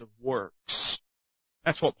 but it's of works.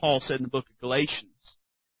 That's what Paul said in the book of Galatians,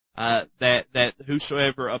 that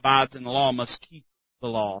whosoever abides in the law must keep the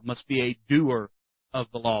law, must be a doer of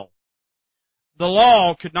the law. The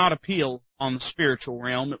law could not appeal on the spiritual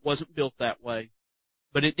realm. It wasn't built that way.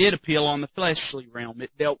 But it did appeal on the fleshly realm. It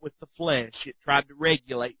dealt with the flesh. It tried to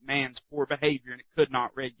regulate man's poor behavior, and it could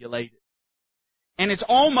not regulate it. And it's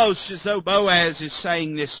almost as though Boaz is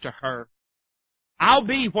saying this to her. I'll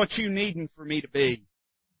be what you need for me to be.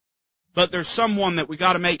 But there's someone that we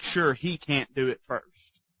got to make sure he can't do it first.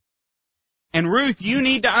 And Ruth, you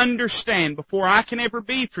need to understand, before I can ever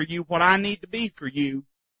be for you what I need to be for you,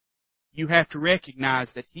 you have to recognize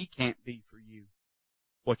that he can't be for you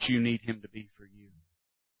what you need him to be for you.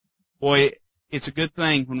 Boy, it's a good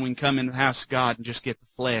thing when we can come into the house of God and just get the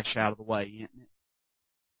flesh out of the way, isn't it?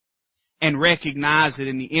 And recognize that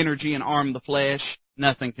in the energy and arm of the flesh,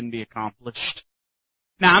 nothing can be accomplished.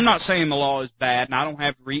 Now, I'm not saying the law is bad, and I don't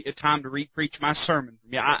have time to re-preach my sermon.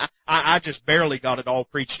 I just barely got it all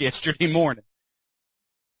preached yesterday morning.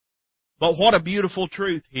 But what a beautiful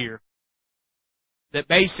truth here. That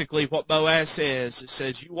basically what Boaz says, it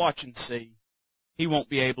says, you watch and see. He won't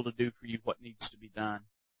be able to do for you what needs to be done.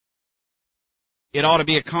 It ought to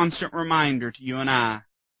be a constant reminder to you and I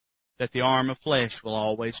that the arm of flesh will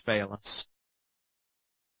always fail us.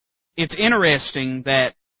 It's interesting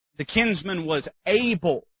that the kinsman was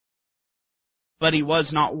able, but he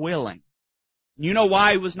was not willing. You know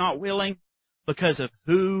why he was not willing? Because of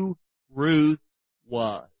who Ruth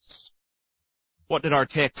was. What did our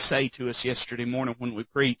text say to us yesterday morning when we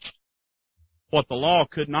preached? What the law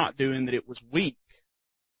could not do, in that it was weak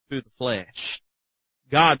through the flesh.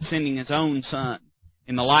 God sending His own Son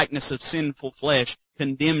in the likeness of sinful flesh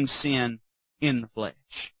condemned sin in the flesh.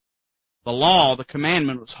 The law, the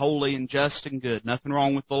commandment, was holy and just and good. Nothing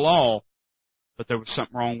wrong with the law, but there was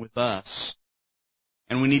something wrong with us.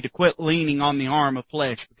 And we need to quit leaning on the arm of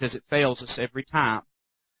flesh because it fails us every time.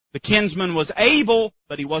 The kinsman was able,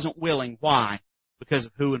 but he wasn't willing. Why? Because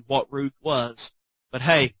of who and what Ruth was. But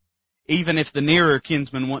hey, even if the nearer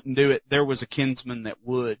kinsman wouldn't do it, there was a kinsman that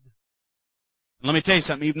would. And let me tell you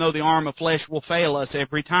something, even though the arm of flesh will fail us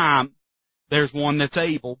every time, there's one that's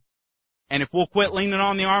able. And if we'll quit leaning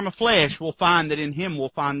on the arm of flesh, we'll find that in Him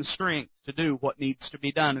we'll find the strength to do what needs to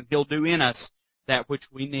be done, and He'll do in us that which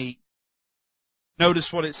we need. Notice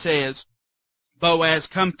what it says. Boaz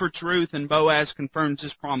comforts Ruth, and Boaz confirms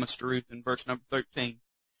his promise to Ruth in verse number 13.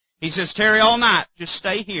 He says, tarry all night, just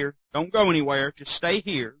stay here. Don't go anywhere, just stay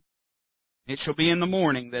here. It shall be in the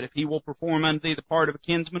morning that if he will perform unto thee the part of a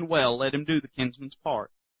kinsman well, let him do the kinsman's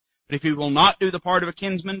part. But if he will not do the part of a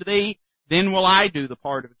kinsman to thee, then will I do the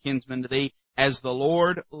part of a kinsman to thee, as the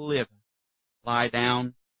Lord liveth. Lie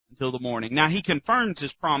down until the morning. Now, he confirms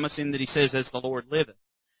his promise in that he says, as the Lord liveth.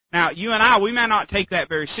 Now, you and I, we may not take that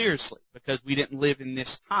very seriously, because we didn't live in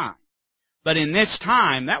this time. But in this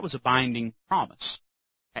time, that was a binding promise.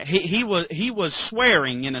 He was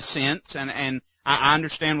swearing, in a sense, and I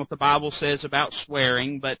understand what the Bible says about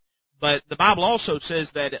swearing, but the Bible also says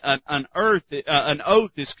that an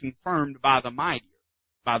oath is confirmed by the mightier,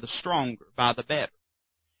 by the stronger, by the better.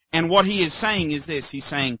 And what he is saying is this. He's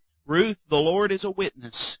saying, Ruth, the Lord is a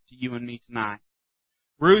witness to you and me tonight.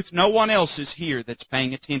 Ruth, no one else is here that's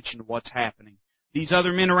paying attention to what's happening. These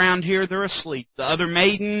other men around here, they're asleep. The other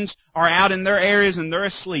maidens are out in their areas and they're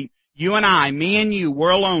asleep. You and I, me and you,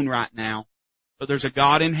 we're alone right now. But there's a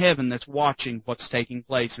God in heaven that's watching what's taking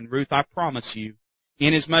place. And Ruth, I promise you,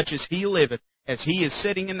 inasmuch as He liveth, as He is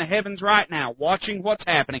sitting in the heavens right now, watching what's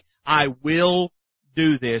happening, I will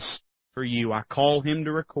do this for you. I call Him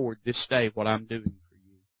to record this day what I'm doing for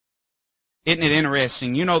you. Isn't it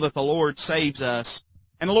interesting? You know that the Lord saves us,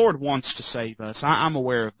 and the Lord wants to save us. I'm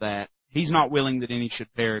aware of that. He's not willing that any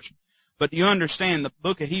should perish. But you understand, the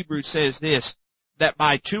book of Hebrews says this, that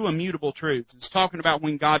by two immutable truths, it's talking about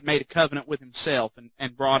when God made a covenant with Himself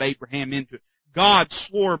and brought Abraham into it. God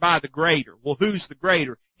swore by the greater. Well, who's the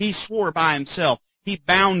greater? He swore by Himself. He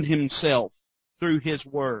bound Himself through His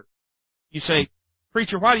Word. You say,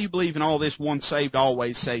 preacher, why do you believe in all this once saved,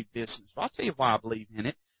 always saved business? Well, I'll tell you why I believe in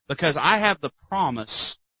it. Because I have the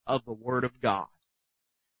promise of the Word of God.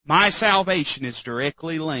 My salvation is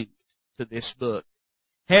directly linked to this book.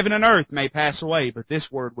 Heaven and earth may pass away, but this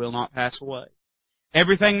Word will not pass away.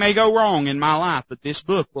 Everything may go wrong in my life, but this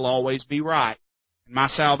book will always be right. And my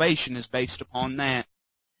salvation is based upon that.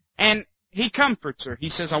 And He comforts her. He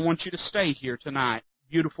says, I want you to stay here tonight.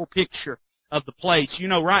 Beautiful picture of the place. You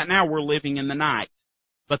know, right now we're living in the night,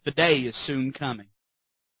 but the day is soon coming.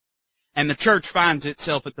 And the church finds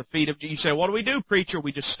itself at the feet of Jesus. You say, what do we do, preacher?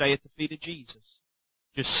 We just stay at the feet of Jesus.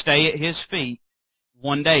 Just stay at His feet.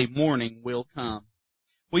 One day, morning will come.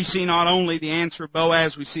 We see not only the answer of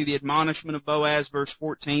Boaz, we see the admonishment of Boaz, verse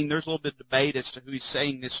 14. There's a little bit of debate as to who he's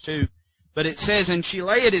saying this to. But it says, and she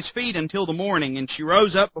lay at his feet until the morning, and she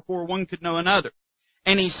rose up before one could know another.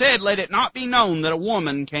 And he said, let it not be known that a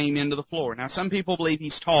woman came into the floor. Now, some people believe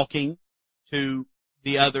he's talking to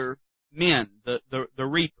the other men, the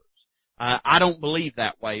reapers. I don't believe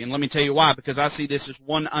that way, and let me tell you why. Because I see this as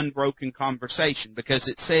one unbroken conversation. Because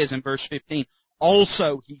it says in verse 15,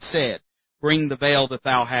 also he said, bring the veil that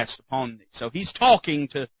thou hast upon thee. So he's talking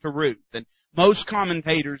to Ruth, and most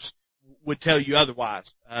commentators would tell you otherwise.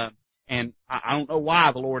 And I don't know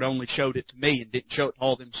why the Lord only showed it to me and didn't show it to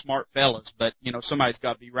all them smart fellas, but, somebody's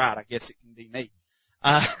got to be right. I guess it can be me.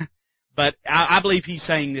 But I believe he's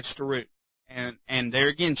saying this to Ruth. And there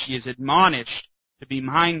again, she is admonished to be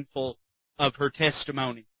mindful of her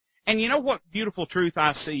testimony. And you know what beautiful truth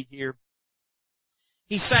I see here?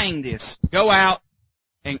 He's saying this, go out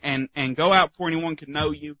and go out before anyone can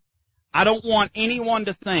know you. I don't want anyone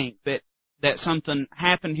to think that something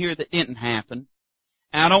happened here that didn't happen.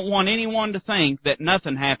 And I don't want anyone to think that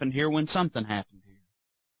nothing happened here when something happened here.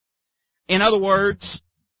 In other words,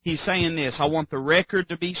 he's saying this, I want the record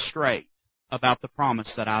to be straight about the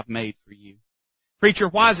promise that I've made for you. Preacher,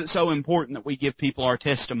 why is it so important that we give people our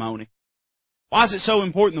testimony? Why is it so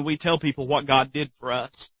important that we tell people what God did for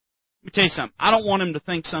us? Let me tell you something. I don't want them to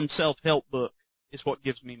think some self-help book is what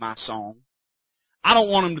gives me my song. I don't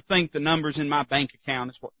want them to think the numbers in my bank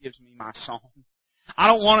account is what gives me my song. I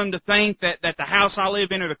don't want them to think that the house I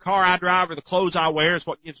live in or the car I drive or the clothes I wear is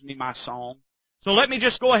what gives me my song. So let me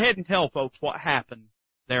just go ahead and tell folks what happened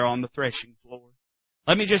there on the threshing floor.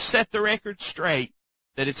 Let me just set the record straight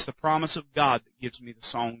that it's the promise of God that gives me the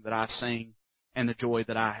song that I sing and the joy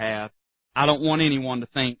that I have. I don't want anyone to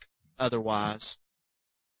think otherwise.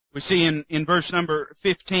 We see in verse number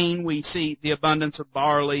 15, we see the abundance of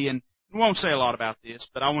barley, and we won't say a lot about this,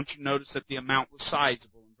 but I want you to notice that the amount was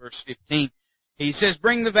sizable in verse 15. He says,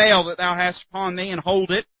 bring the veil that thou hast upon thee, and hold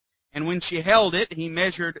it. And when she held it, he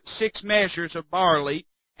measured 6 measures of barley,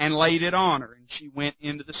 and laid it on her, and she went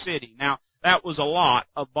into the city. Now, that was a lot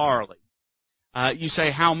of barley. You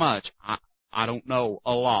say, how much? I don't know,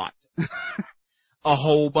 a lot. A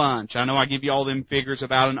whole bunch. I know I give you all them figures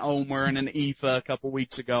about an omer and an ephah a couple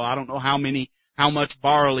weeks ago. I don't know how much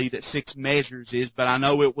barley that 6 measures is, but I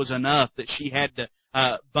know it was enough that she had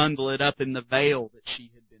to bundle it up in the veil that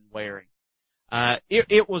she had been wearing.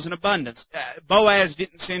 It was an abundance. Boaz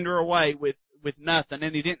didn't send her away with nothing,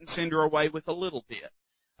 and he didn't send her away with a little bit.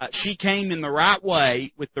 She came in the right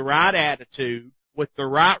way, with the right attitude, with the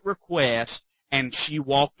right request, and she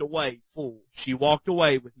walked away full. She walked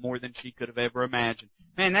away with more than she could have ever imagined.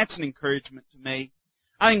 Man, that's an encouragement to me.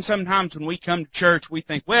 I think sometimes when we come to church, we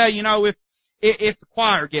think, well, if the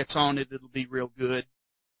choir gets on it, it'll be real good.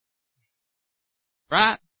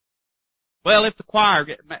 Right? Well, if the choir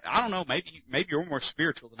I don't know, maybe you're more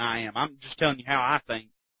spiritual than I am. I'm just telling you how I think.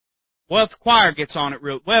 Well, if the choir gets on it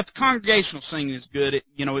well, if the congregational singing is good, it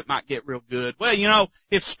might get real good. Well,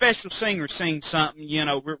 if special singers sing something,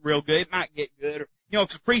 real good, it might get good. Or, if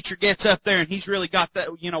the preacher gets up there and he's really got that,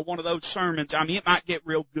 one of those sermons, it might get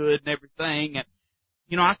real good and everything.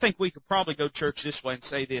 And, I think we could probably go church this way and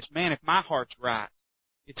say this, man, if my heart's right,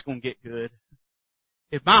 it's going to get good.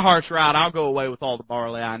 If my heart's right, I'll go away with all the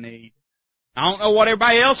barley I need. I don't know what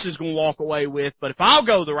everybody else is going to walk away with, but if I'll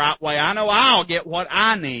go the right way, I know I'll get what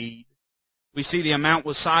I need. We see the amount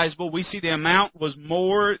was sizable. We see the amount was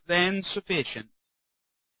more than sufficient.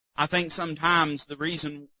 I think sometimes the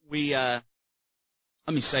reason let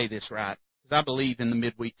me say this right, because I believe in the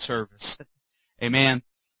midweek service. Amen.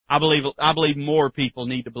 I believe more people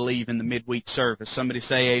need to believe in the midweek service. Somebody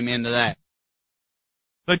say amen to that.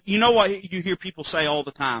 But you know what you hear people say all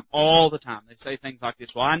the time? All the time. They say things like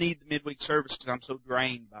this, well, I need the midweek service because I'm so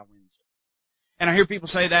drained by Wednesday. And I hear people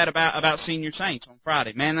say that about senior saints on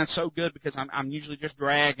Friday. Man, that's so good because I'm usually just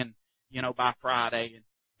dragging, by Friday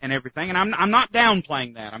and everything. And I'm not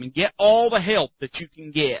downplaying that. Get all the help that you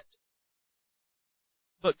can get.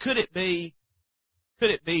 But could it be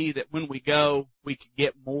that when we go, we could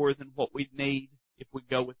get more than what we need if we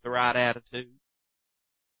go with the right attitude?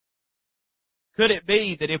 Could it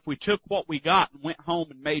be that if we took what we got and went home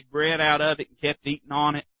and made bread out of it and kept eating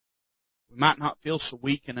on it, we might not feel so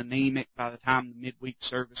weak and anemic by the time the midweek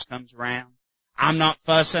service comes around? I'm not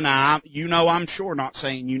fussing. I'm sure not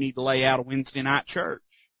saying you need to lay out a Wednesday night church.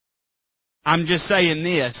 I'm just saying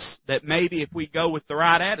this, that maybe if we go with the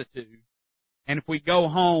right attitude, and if we go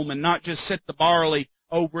home and not just set the barley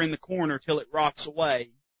over in the corner till it rots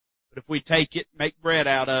away, But if we take it, make bread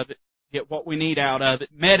out of it, get what we need out of it,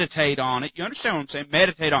 meditate on it. You understand what I'm saying?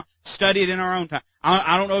 Meditate on it. Study it in our own time.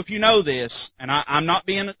 I don't know if you know this, and I'm not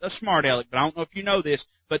being a smart aleck, but I don't know if you know this,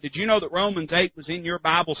 but did you know that Romans 8 was in your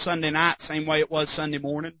Bible Sunday night, same way it was Sunday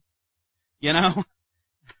morning? You know?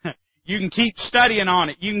 You can keep studying on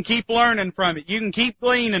it. You can keep learning from it. You can keep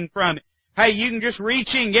gleaning from it. Hey, you can just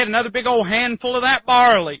reach in and get another big old handful of that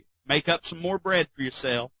barley. Make up some more bread for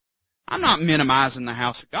yourself. I'm not minimizing the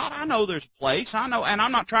house of God. I know there's a place. I know, and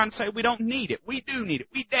I'm not trying to say we don't need it. We do need it.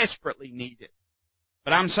 We desperately need it.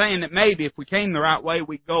 But I'm saying that maybe if we came the right way,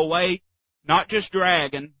 we'd go away not just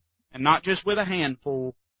dragging and not just with a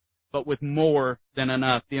handful, but with more than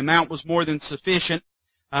enough. The amount was more than sufficient.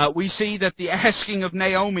 We see that the asking of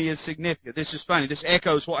Naomi is significant. This is funny. This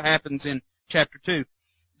echoes what happens in chapter 2. It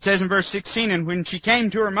says in verse 16, and when she came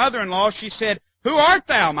to her mother-in-law, she said, "Who art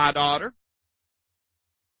thou, my daughter?"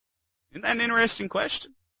 Isn't that an interesting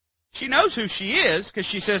question? She knows who she is because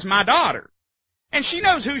she says, "My daughter." And she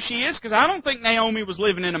knows who she is because I don't think Naomi was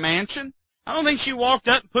living in a mansion. I don't think she walked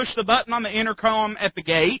up and pushed the button on the intercom at the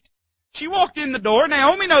gate. She walked in the door.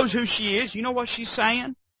 Naomi knows who she is. You know what she's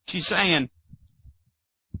saying? She's saying,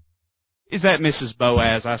 "Is that Mrs.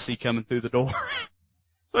 Boaz I see coming through the door?"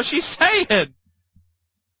 That's what she's saying.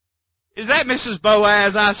 "Is that Mrs.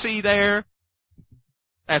 Boaz I see there?"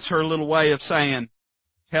 That's her little way of saying,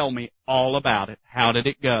 "Tell me all about it. How did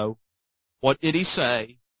it go? What did he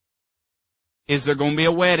say? Is there going to be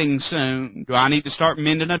a wedding soon? Do I need to start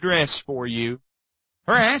mending a dress for you?"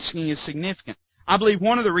 Her asking is significant. I believe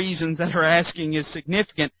one of the reasons that her asking is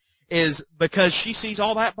significant is because she sees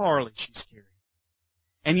all that barley she's carrying.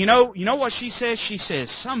 And you know what she says? She says,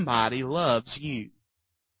 "Somebody loves you.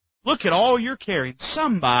 Look at all you're carrying.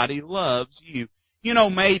 Somebody loves you." You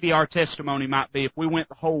know, maybe our testimony might be if we went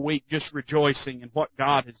the whole week just rejoicing in what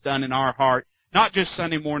God has done in our heart, not just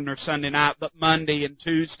Sunday morning or Sunday night, but Monday and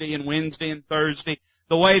Tuesday and Wednesday and Thursday,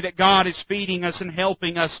 the way that God is feeding us and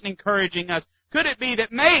helping us and encouraging us. Could it be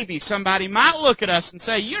that maybe somebody might look at us and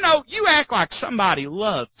say, "You know, you act like somebody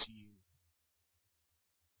loves you"?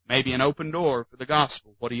 Maybe an open door for the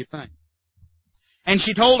gospel. What do you think? And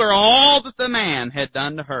she told her all that the man had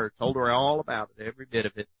done to her. Told her all about it, every bit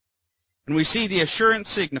of it. And we see the assurance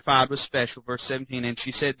signified was special. Verse 17, and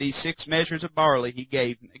she said, "These 6 measures of barley he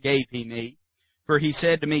gave he me. For he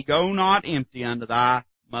said to me, Go not empty unto thy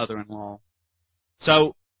mother-in-law."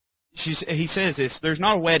 So he says this, "There's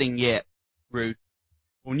not a wedding yet, Ruth.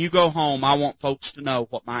 When you go home, I want folks to know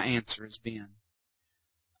what my answer has been."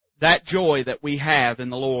 That joy that we have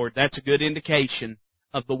in the Lord, that's a good indication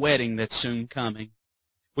of the wedding that's soon coming.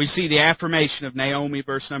 We see the affirmation of Naomi,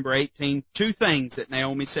 verse number 18. 2 things that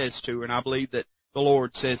Naomi says to her, and I believe that the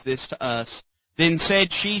Lord says this to us. "Then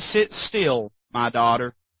said she, Sit still, my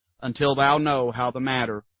daughter, until thou know how the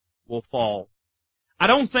matter will fall." I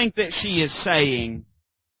don't think that she is saying,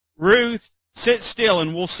 "Ruth, sit still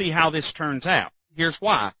and we'll see how this turns out." Here's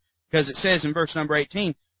why. Because it says in verse number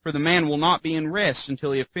 18, "For the man will not be in rest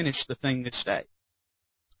until he have finished the thing this day."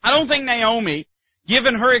 I don't think Naomi,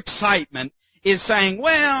 given her excitement, is saying,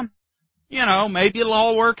 "Well, you know, maybe it'll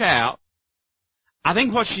all work out." I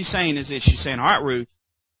think what she's saying is this. She's saying, "All right, Ruth,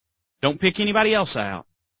 don't pick anybody else out.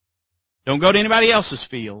 Don't go to anybody else's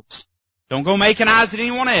fields. Don't go making eyes at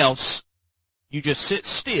anyone else. You just sit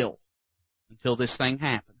still until this thing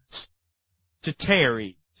happens." To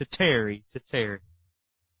tarry, to tarry, to tarry.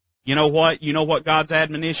 You know what? You know what God's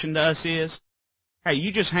admonition to us is? Hey,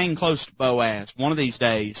 you just hang close to Boaz. One of these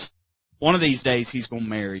days he's going to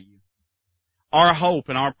marry you. Our hope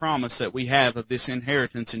and our promise that we have of this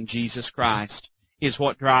inheritance in Jesus Christ is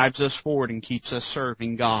what drives us forward and keeps us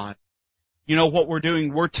serving God. You know what we're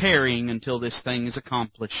doing? We're tarrying until this thing is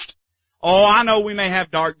accomplished. Oh, I know we may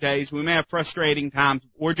have dark days. We may have frustrating times.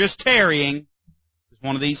 We're just tarrying. Because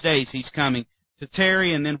one of these days he's coming. To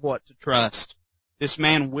tarry and then what? To trust. This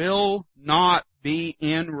man will not be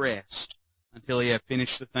in rest until he have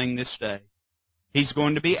finished the thing this day. He's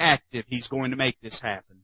going to be active. He's going to make this happen.